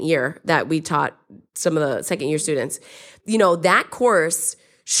second year that we taught some of the second year students. That course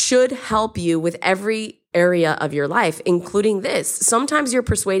should help you with every area of your life, including this. Sometimes you're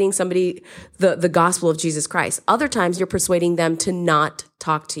persuading somebody the gospel of Jesus Christ. Other times you're persuading them to not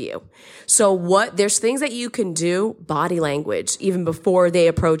talk to you. So there's things that you can do, body language, even before they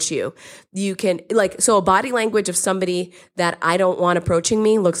approach you. You can a body language of somebody that I don't want approaching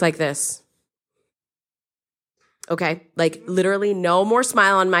me looks like this. Okay, like literally no more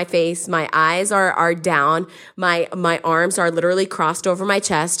smile on my face. My eyes are down. My arms are literally crossed over my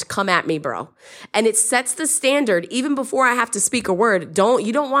chest. Come at me, bro. And it sets the standard even before I have to speak a word.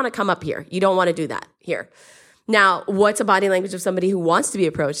 You don't want to come up here. You don't want to do that here. Now, what's a body language of somebody who wants to be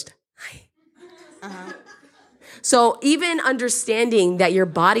approached? Hi. So even understanding that your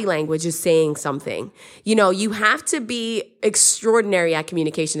body language is saying something, you have to be extraordinary at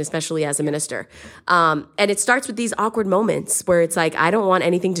communication, especially as a minister. And it starts with these awkward moments where it's like, I don't want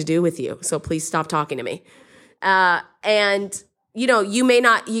anything to do with you, so please stop talking to me. And you may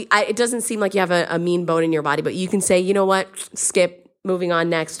not, it doesn't seem like you have a mean bone in your body, but you can say, you know what, skip, moving on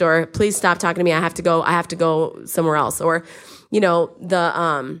next, or please stop talking to me. I have to go somewhere else. Or,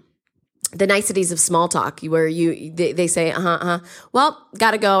 the niceties of small talk where they say, well,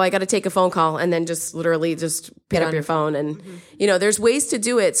 gotta go. I gotta take a phone call, and then just literally just pick up your phone. And, there's ways to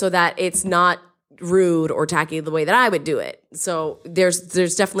do it so that it's not rude or tacky the way that I would do it. So there's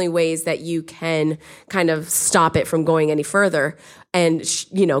definitely ways that you can kind of stop it from going any further and,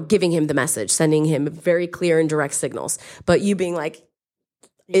 giving him the message, sending him very clear and direct signals. But you being like,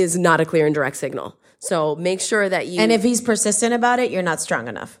 is not a clear and direct signal. So make sure that you... And if he's persistent about it, you're not strong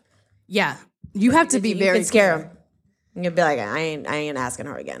enough. Yeah. You have to be very... You can scare him. You'll be like, I ain't asking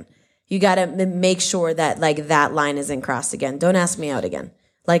her again. You got to make sure that that line isn't crossed again. Don't ask me out again.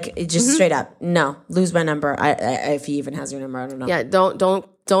 Just straight up. No, lose my number. If he even has your number, I don't know. Yeah, don't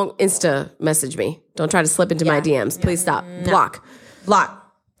Insta message me. Don't try to slip into my DMs. Please stop. No.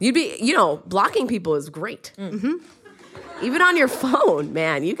 Block. You'd be, blocking people is great. Mm-hmm. Even on your phone,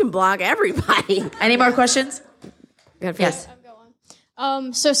 man, you can block everybody. Any more questions? Yes.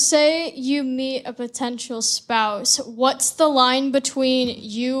 So say you meet a potential spouse. What's the line between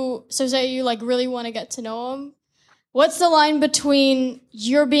you? So say you really want to get to know him. What's the line between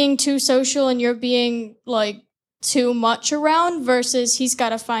you're being too social and you're being too much around versus he's got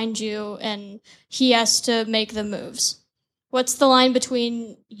to find you and he has to make the moves? What's the line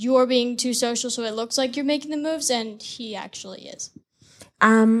between you're being too social so it looks like you're making the moves and he actually is?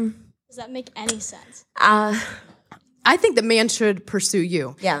 Does that make any sense? I think the man should pursue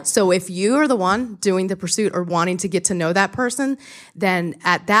you. Yeah. So if you are the one doing the pursuit or wanting to get to know that person, then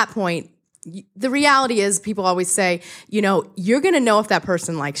at that point, the reality is people always say, you're going to know if that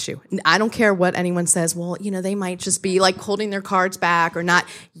person likes you. I don't care what anyone says. Well, they might just be like holding their cards back or not.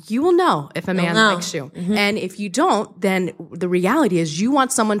 You will know if a man likes you. Mm-hmm. And if you don't, then the reality is you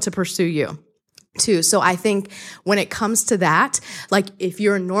want someone to pursue you too. So I think when it comes to that, like if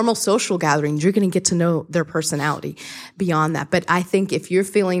you're in normal social gatherings, you're going to get to know their personality beyond that. But I think if you're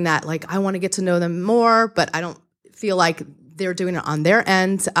feeling that, like, I want to get to know them more, but I don't feel like they're doing it on their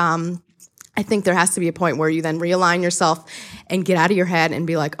end, I think there has to be a point where you then realign yourself and get out of your head and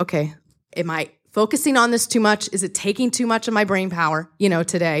be like, okay, am I focusing on this too much? Is it taking too much of my brain power,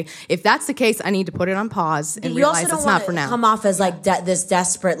 today? If that's the case, I need to put it on pause and realize it's not for now. Come off as like this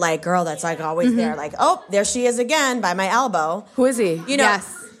desperate like girl that's like always there, like, oh, there she is again by my elbow. Who is he?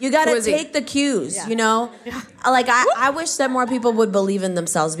 Yes. You got to take the cues, Like, I wish that more people would believe in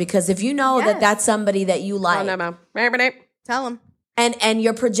themselves, because if you know that that's somebody that you like. Tell them. And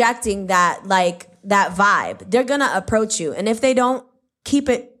you're projecting that, like, that vibe, they're going to approach you. And if they don't, keep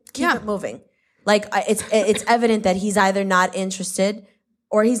it moving. Like, it's evident that he's either not interested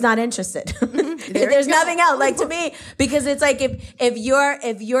or he's not interested. There's nothing else. Like, to me, because it's like, if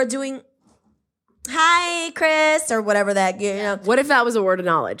you're doing, hi, Chris, or whatever that, What if that was a word of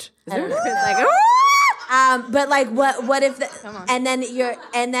knowledge? But like, what if, and then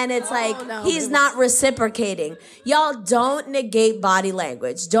it's like, he's not reciprocating. Y'all, don't negate body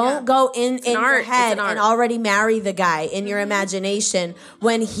language. Don't go in your head and already marry the guy in your imagination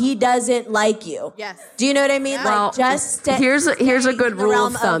when he doesn't like you. Yes. Do you know what I mean? Well, like, just here's a good rule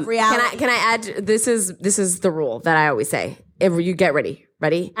of thumb. Reality. Can I add? This is the rule that I always say. If you get ready.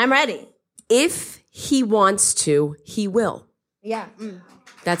 Ready? I'm ready. If he wants to, he will. Yeah.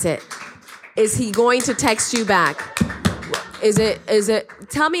 That's it. Is he going to text you back? Is it?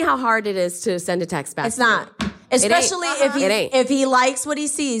 Tell me how hard it is to send a text back. It's not. Especially if he likes what he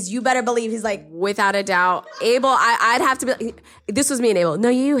sees, you better believe he's like, without a doubt. Abel, I'd have to be. This was me and Abel. No,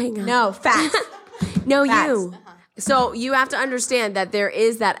 you hang on. no, facts. No, Facts. you. So you have to understand that there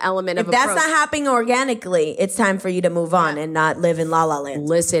is that element of If that's approach. not happening organically, it's time for you to move on and not live in la la land.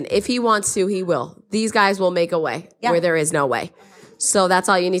 Listen, if he wants to, he will. These guys will make a way where there is no way. So that's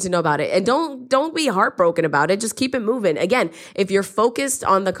all you need to know about it. And don't be heartbroken about it. Just keep it moving. Again, if you're focused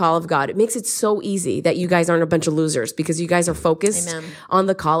on the call of God, it makes it so easy that you guys aren't a bunch of losers, because you guys are focused on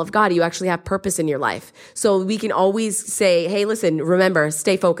the call of God. You actually have purpose in your life. So we can always say, hey, listen, remember,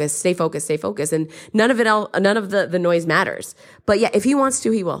 stay focused, stay focused, stay focused. And none of the noise matters. But yeah, if he wants to,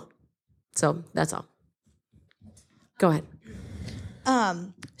 he will. So that's all. Go ahead.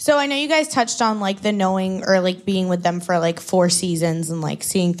 So I know you guys touched on like the knowing or like being with them for like 4 seasons and like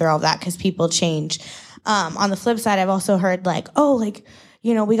seeing through all that because people change. On the flip side, I've also heard like,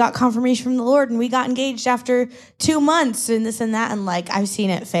 we got confirmation from the Lord and we got engaged after 2 months and this and that. And like, I've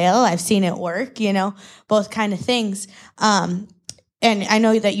seen it fail. I've seen it work, both kind of things. And I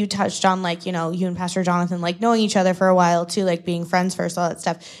know that you touched on like, you and Pastor Jonathan, like knowing each other for a while too, like being friends first, all that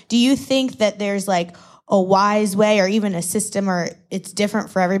stuff. Do you think that there's like a wise way or even a system, or it's different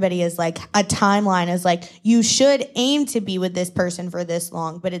for everybody, is like a timeline is like, you should aim to be with this person for this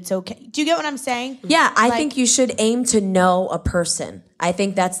long, but it's okay. Do you get what I'm saying? Yeah, I think you should aim to know a person. I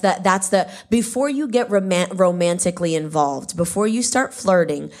think that's the before you get romantically involved, before you start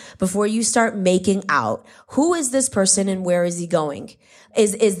flirting, before you start making out, who is this person and where is he going?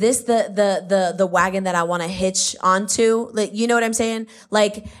 Is this the wagon that I want to hitch onto? Like, you know what I'm saying?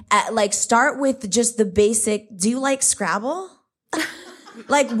 Like start with just the basic. Do you like Scrabble?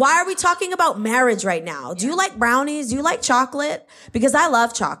 Like, why are we talking about marriage right now? Do you like brownies? Do you like chocolate? Because I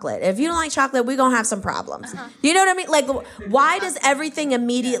love chocolate. If you don't like chocolate, we're going to have some problems. You know what I mean? Like, why does everything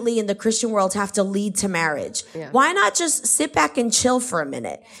immediately in the Christian world have to lead to marriage? Why not just sit back and chill for a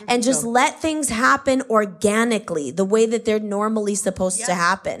minute and just let things happen organically the way that they're normally supposed to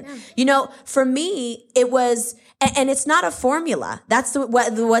happen? For me, it was... And it's not a formula. That's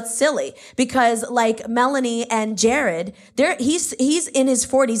what's silly, because like Melanie and Jared, he's in his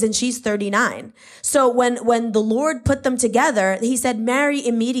 40s and she's 39. So when the Lord put them together, he said, marry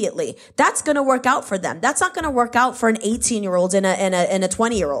immediately. That's going to work out for them. That's not going to work out for an 18-year-old and a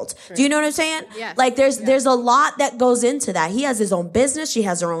 20-year-old. Do you know what I'm saying? Yes. Like there's a lot that goes into that. He has his own business. She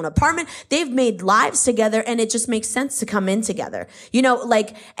has her own apartment. They've made lives together, and it just makes sense to come in together.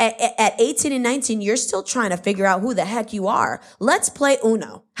 Like at 18 and 19, you're still trying to figure out who the heck you are. Let's play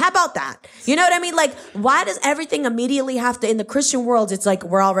Uno. How about that? You know what I mean? Like, why does everything immediately have to, in the Christian world, it's like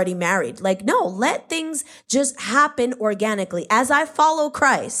we're already married. Like, no, let things just happen organically. As I follow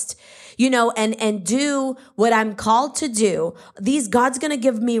Christ, you know, and do what I'm called to do, God's going to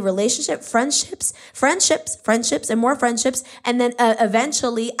give me friendships, and more friendships. And then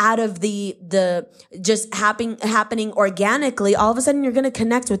eventually out of the just happening organically, all of a sudden you're going to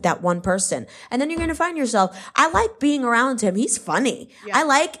connect with that one person. And then you're going to find yourself, I like being around him. He's funny. Yeah. I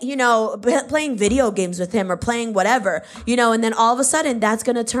like, you know, playing video games with him or playing whatever, you know, and then all of a sudden that's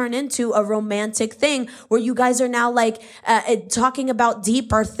going to turn into a romantic thing where you guys are now like talking about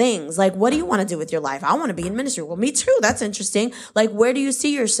deeper things. Like, what do you want to do with your life? I want to be in ministry. Well, me too. That's interesting. Like, where do you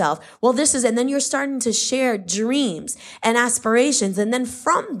see yourself? Well, and then you're starting to share dreams and aspirations. And then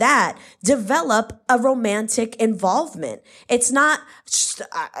from that, develop a romantic involvement. It's not,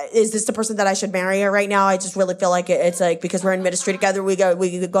 is this the person that I should marry right now? I just really feel like it's like, because we're in ministry together, we go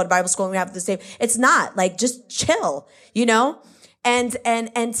to Bible school and we have the same. It's not like, just chill, you know, and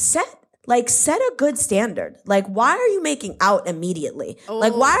set a good standard. Like, why are you making out immediately?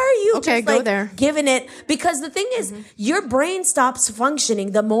 Like, why are you just like giving it? Because the thing is, your brain stops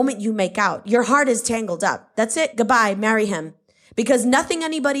functioning the moment you make out. Your heart is tangled up. That's it. Goodbye. Marry him. Because nothing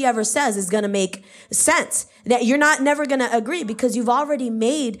anybody ever says is going to make sense. That you're never going to agree because you've already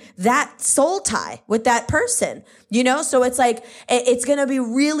made that soul tie with that person, you know? So it's like, it's going to be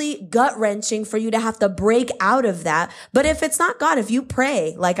really gut wrenching for you to have to break out of that. But if it's not God, if you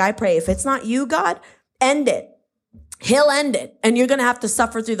pray, like I pray, if it's not you, God, end it. He'll end it. And you're going to have to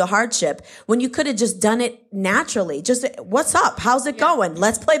suffer through the hardship when you could have just done it naturally. Just, what's up? How's it going?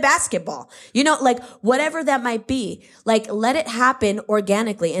 Let's play basketball. You know, like whatever that might be, like let it happen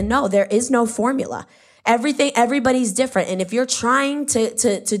organically. And no, there is no formula. Everybody's different. And if you're trying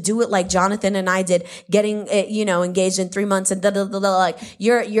to do it like Jonathan and I did, getting, you know, engaged in 3 months and like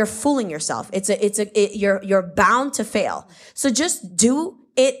you're fooling yourself. You're bound to fail. So just do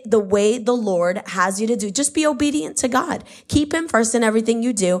it the way the Lord has you to do. Just be obedient to God. Keep him first in everything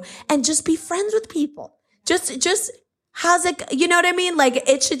you do and just be friends with people. Just how's it, you know what I mean? Like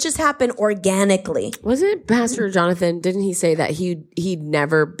it should just happen organically. Wasn't Pastor Jonathan, didn't he say that he'd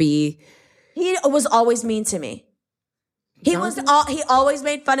never be... He was always mean to me. He always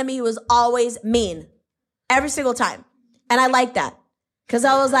made fun of me. He was always mean every single time. And I like that because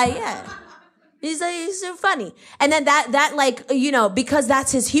I was like, yeah. He's so funny. And then that like, you know, because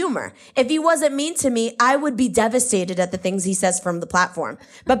that's his humor. If he wasn't mean to me, I would be devastated at the things he says from the platform.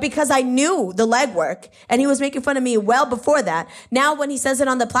 But because I knew the legwork and he was making fun of me well before that, now when he says it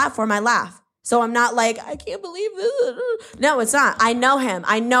on the platform, I laugh. So I'm not like, I can't believe this. No, it's not. I know him.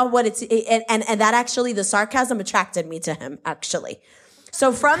 I know what and that actually, the sarcasm attracted me to him, actually.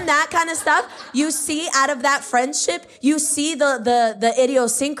 So from that kind of stuff, you see out of that friendship, you see the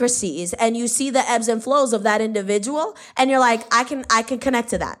idiosyncrasies and you see the ebbs and flows of that individual. And you're like, I can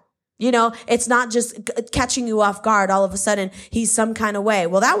connect to that. You know, it's not just catching you off guard. All of a sudden, he's some kind of way.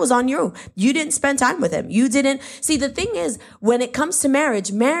 Well, that was on you. You didn't spend time with him. You didn't. See, the thing is, when it comes to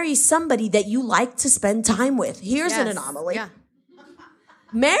marriage, marry somebody that you like to spend time with. Here's an anomaly. Yeah.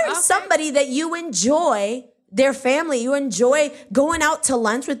 Marry somebody that you enjoy their family. You enjoy going out to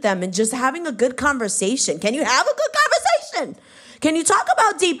lunch with them and just having a good conversation. Can you have a good conversation? Can you talk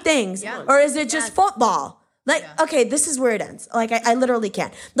about deep things? Yeah. Or is it just football? Like, okay, this is where it ends. Like, I literally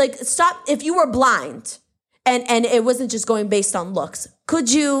can't. Like, stop. If you were blind and it wasn't just going based on looks,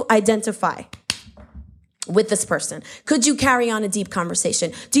 could you identify with this person? Could you carry on a deep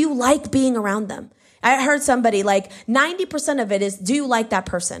conversation? Do you like being around them? I heard somebody like 90% of it is, do you like that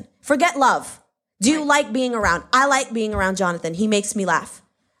person? Forget love. Do you like being around? I like being around Jonathan. He makes me laugh.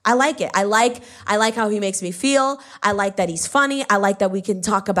 I like it. I like how he makes me feel. I like that he's funny. I like that we can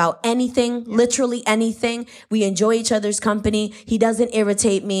talk about anything, literally anything. We enjoy each other's company. He doesn't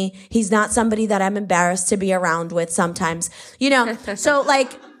irritate me. He's not somebody that I'm embarrassed to be around with sometimes, you know? So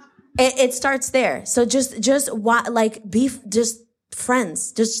like it starts there. So just be just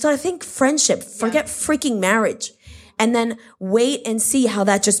friends. Just I think friendship, forget freaking marriage. And then wait and see how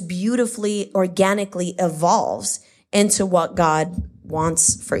that just beautifully, organically evolves into what God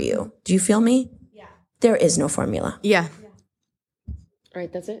wants for you. Do you feel me? Yeah. There is no formula. Yeah. All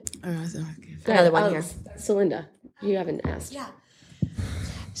right, that's it. Another one here. Celinda, you haven't asked. Yeah.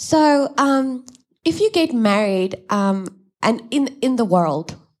 So, if you get married, and in the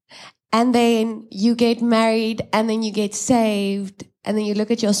world, and then you get married, and then you get saved, and then you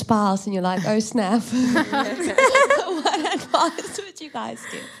look at your spouse, and you're like, oh snap! What advice would you guys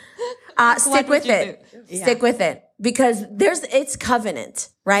do? Stick with it. Yeah. Stick with it. because it's covenant,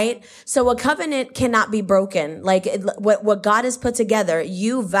 right? So a covenant cannot be broken. Like what God has put together,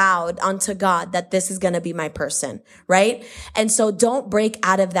 you vowed unto God that this is going to be my person, right? And so don't break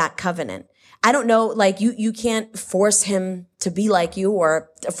out of that covenant. I don't know, like you can't force him to be like you or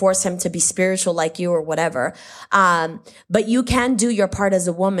force him to be spiritual like you or whatever. But you can do your part as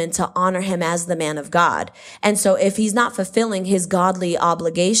a woman to honor him as the man of God. And so if he's not fulfilling his godly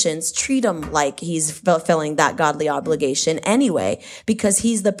obligations, treat him like he's fulfilling that godly obligation anyway, because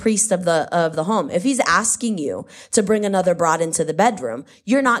he's the priest of the home. If he's asking you to bring another broad into the bedroom,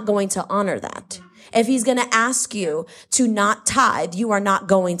 you're not going to honor that. If he's going to ask you to not tithe, you are not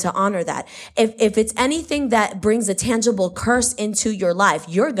going to honor that. If it's anything that brings a tangible curse into your life,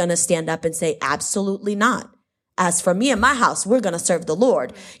 you're going to stand up and say, absolutely not. As for me and my house, we're going to serve the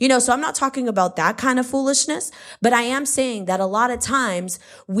Lord. So I'm not talking about that kind of foolishness, but I am saying that a lot of times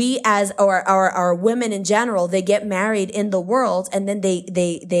we as our women in general, they get married in the world and then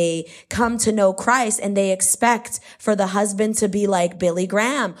they come to know Christ and they expect for the husband to be like Billy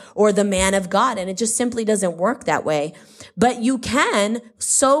Graham or the man of God. And it just simply doesn't work that way. But you can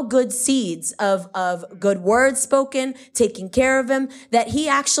sow good seeds of good words spoken, taking care of him, that he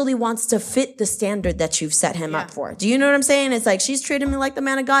actually wants to fit the standard that you've set him up for. Do you know what I'm saying? It's like, she's treating me like the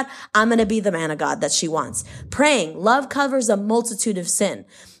man of God. I'm going to be the man of God that she wants. Praying. Love covers a multitude of sin.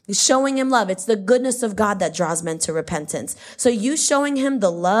 Showing him love. It's the goodness of God that draws men to repentance. So you showing him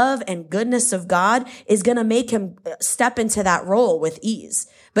the love and goodness of God is going to make him step into that role with ease.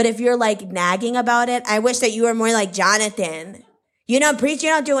 But if you're like nagging about it, I wish that you were more like Jonathan. You don't preach, you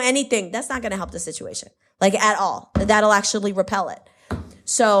don't do anything. That's not going to help the situation, like at all. That'll actually repel it.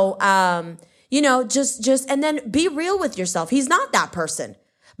 So, just, and then be real with yourself. He's not that person.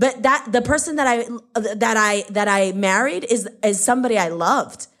 But the person that I married is somebody I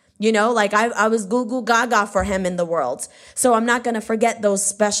loved. Like I was goo goo gaga for him in the world. So I'm not going to forget those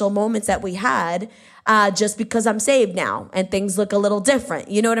special moments that we had, just because I'm saved now and things look a little different.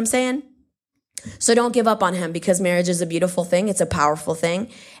 You know what I'm saying? So don't give up on him, because marriage is a beautiful thing. It's a powerful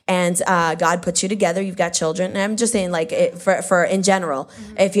thing. And God put you together. You've got children. And I'm just saying, like, for in general,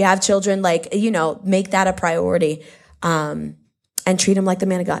 if you have children, like, make that a priority, and treat him like the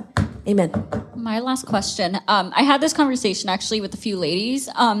man of God. Amen. My last question. I had this conversation actually with a few ladies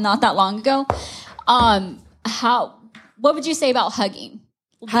not that long ago. What would you say about hugging?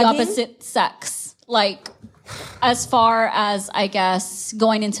 The opposite sex? Like, as far as, I guess,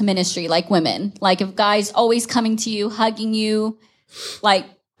 going into ministry, like women. Like, if guys always coming to you, hugging you, like,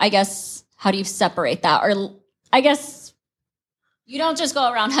 I guess, how do you separate that? Or I guess you don't just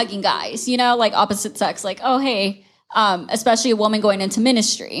go around hugging guys, like opposite sex. Like, oh, hey, especially a woman going into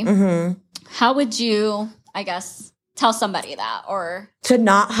ministry. Mm-hmm. How would you, I guess, tell somebody that? Or to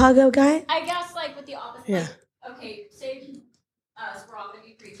not hug a guy? I guess, like, with the opposite. Yeah. Like, okay, say we're all going to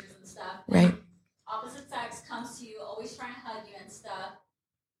be preachers and stuff. Right. Opposite sex comes to you, always trying to hug you and stuff.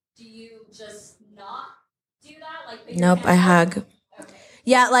 Do you just not do that? Like, nope, I hug. Okay.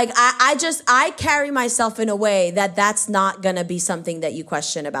 Yeah, like I carry myself in a way that's not going to be something that you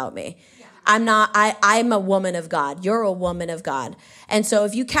question about me. Yeah. I'm a woman of God. You're a woman of God. And so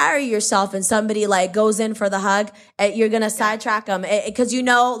if you carry yourself and somebody like goes in for the hug, you're going to sidetrack them because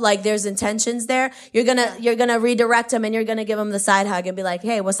like there's intentions there. You're going to redirect them and you're going to give them the side hug and be like,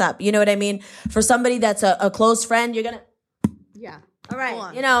 hey, what's up? You know what I mean? For somebody that's a close friend, you're going to. Yeah. All right.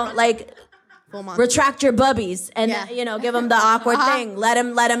 Like retract your bubbies and, give them the awkward thing. Let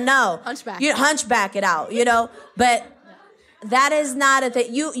them know. Hunchback it out, but that is not a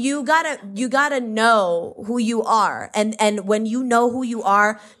thing. You gotta know who you are. And when you know who you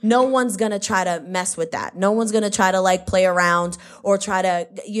are, no one's gonna try to mess with that. No one's gonna try to like play around or try to,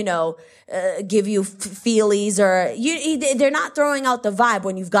 give you feelies or they're not throwing out the vibe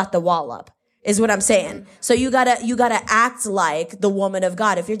when you've got the wall up, is what I'm saying. So you gotta act like the woman of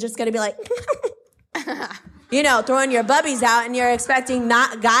God. If you're just gonna be like, throwing your bubbies out and you're expecting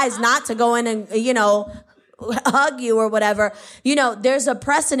guys not to go in and, hug you or whatever, there's a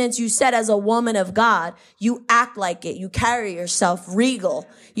precedence you set as a woman of God. You act like it. You carry yourself regal,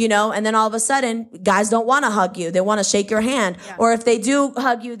 and then all of a sudden guys don't want to hug you. They want to shake your hand. Yeah. Or if they do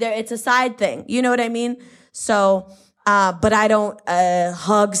hug you, it's a side thing. You know what I mean? So, but I don't,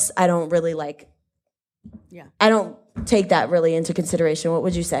 hugs, I don't really like, I don't take that really into consideration. What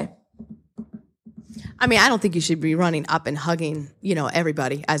would you say? I mean, I don't think you should be running up and hugging,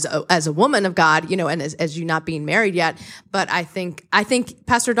 everybody as a woman of God, and as you not being married yet. But I think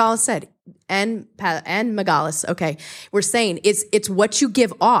Pastor Adalis said, and Megalis. Okay, we're saying it's what you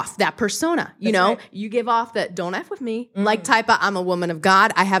give off, that persona. You know, you give off that don't F with me, like type of I'm a woman of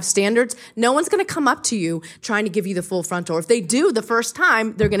God. I have standards. No one's going to come up to you trying to give you the full frontal. If they do the first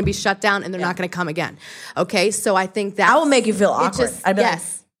time, they're going to be shut down and they're not going to come again. Okay, so I think that will make you feel awkward. I'd be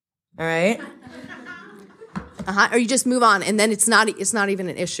yes. All right. Or you just move on, and then it's not even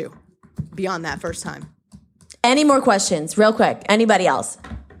an issue beyond that first time. Any more questions, real quick? Anybody else?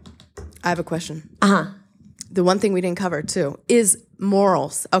 I have a question. The one thing we didn't cover too is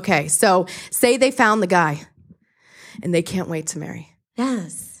morals. Okay, so say they found the guy, and they can't wait to marry.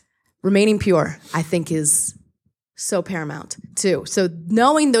 Yes. Remaining pure, I think, is so paramount too. So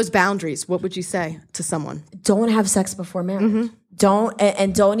knowing those boundaries, what would you say to someone? Don't have sex before marriage.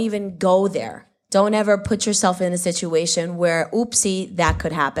 Don't even go there. Don't ever put yourself in a situation where, oopsie, that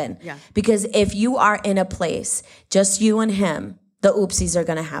could happen. Yeah. Because if you are in a place, just you and him, the oopsies are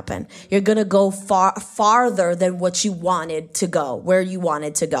going to happen. You're going to go farther than what you wanted to go, where you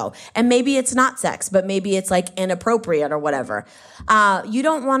wanted to go. And maybe it's not sex, but maybe it's like inappropriate or whatever. You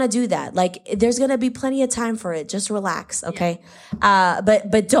don't want to do that. Like, there's going to be plenty of time for it. Just relax, okay? Yeah.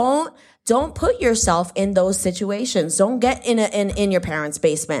 But don't put yourself in those situations. Don't get in your parents'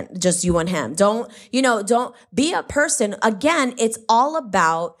 basement, just you and him. Don't be a person. Again, it's all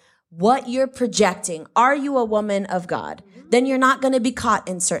about what you're projecting. Are you a woman of God? Then you're not going to be caught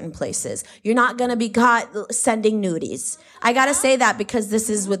in certain places. You're not going to be caught sending nudies. I got to say that because this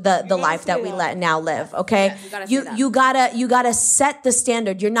is with the life that we now live. Okay. You gotta set the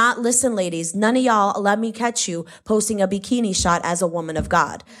standard. You're not, listen, ladies, none of y'all, let me catch you posting a bikini shot as a woman of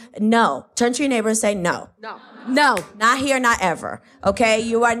God. No. Turn to your neighbor and say no. No, not here, not ever. Okay.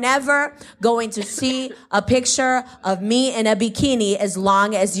 You are never going to see a picture of me in a bikini as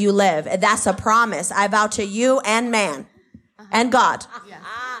long as you live. That's a promise. I vow to you and man and God.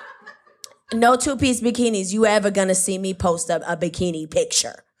 No two-piece bikinis you ever gonna see me post a bikini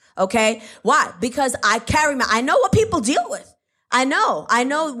picture. Okay? Why? Because I know what people deal with. I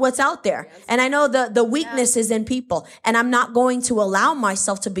know what's out there. And I know the weaknesses in people. And I'm not going to allow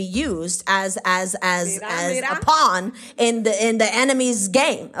myself to be used as a pawn in the enemy's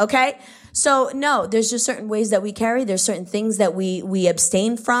game. Okay? So no, there's just certain ways that we carry. There's certain things that we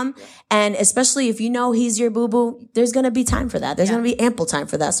abstain from. And especially if you know he's your boo-boo, there's going to be time for that. There's going to be ample time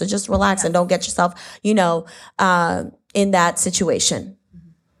for that. So just relax and don't get yourself, in that situation.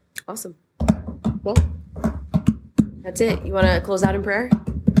 Awesome. Well, that's it. You want to close out in prayer?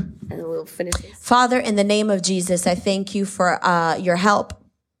 And then we'll finish this. Father, in the name of Jesus, I thank you for your help.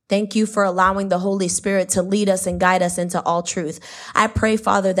 Thank you for allowing the Holy Spirit to lead us and guide us into all truth. I pray,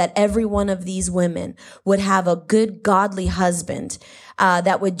 Father, that every one of these women would have a good, godly husband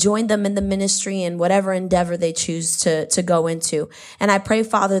that would join them in the ministry and whatever endeavor they choose to go into. And I pray,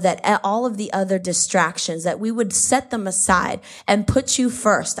 Father, that all of the other distractions, that we would set them aside and put you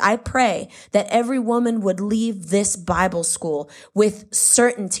first. I pray that every woman would leave this Bible school with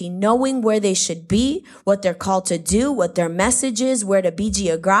certainty, knowing where they should be, what they're called to do, what their message is, where to be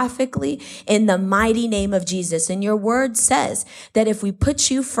geographically, in the mighty name of Jesus. And your word says that if we put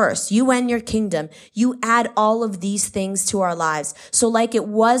you first, you and your kingdom, you add all of these things to our lives. So like it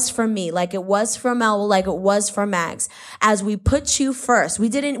was for me, like it was for Mel, like it was for Mags, as we put you first, we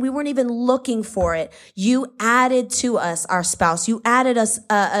weren't even looking for it. You added to us our spouse. You added us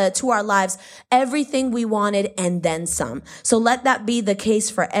to our lives everything we wanted and then some. So let that be the case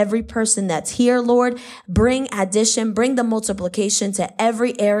for every person that's here, Lord. Bring addition, bring the multiplication to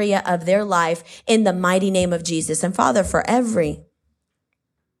every area of their life in the mighty name of Jesus. And Father, for every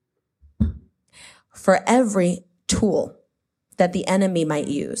tool that the enemy might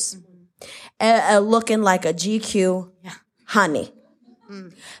use, looking like a GQ honey,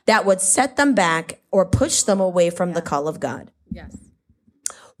 that would set them back or push them away from the call of God. Yes.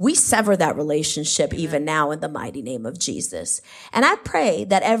 We sever that relationship even now in the mighty name of Jesus. And I pray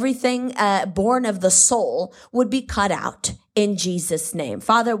that everything born of the soul would be cut out in Jesus' name.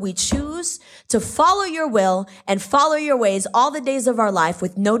 Father, we choose to follow your will and follow your ways all the days of our life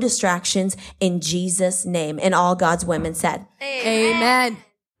with no distractions in Jesus' name. And all God's women said, Amen.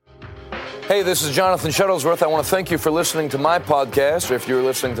 Hey, this is Jonathan Shuttlesworth. I want to thank you for listening to my podcast. If you're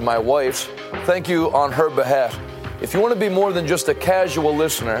listening to my wife's, thank you on her behalf. If you want to be more than just a casual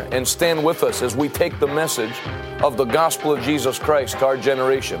listener and stand with us as we take the message of the gospel of Jesus Christ to our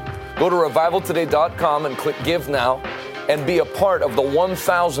generation, go to revivaltoday.com and click Give Now and be a part of the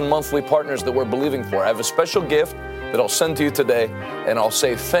 1,000 monthly partners that we're believing for. I have a special gift that I'll send to you today, and I'll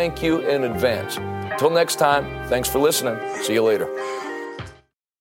say thank you in advance. Until next time, thanks for listening. See you later.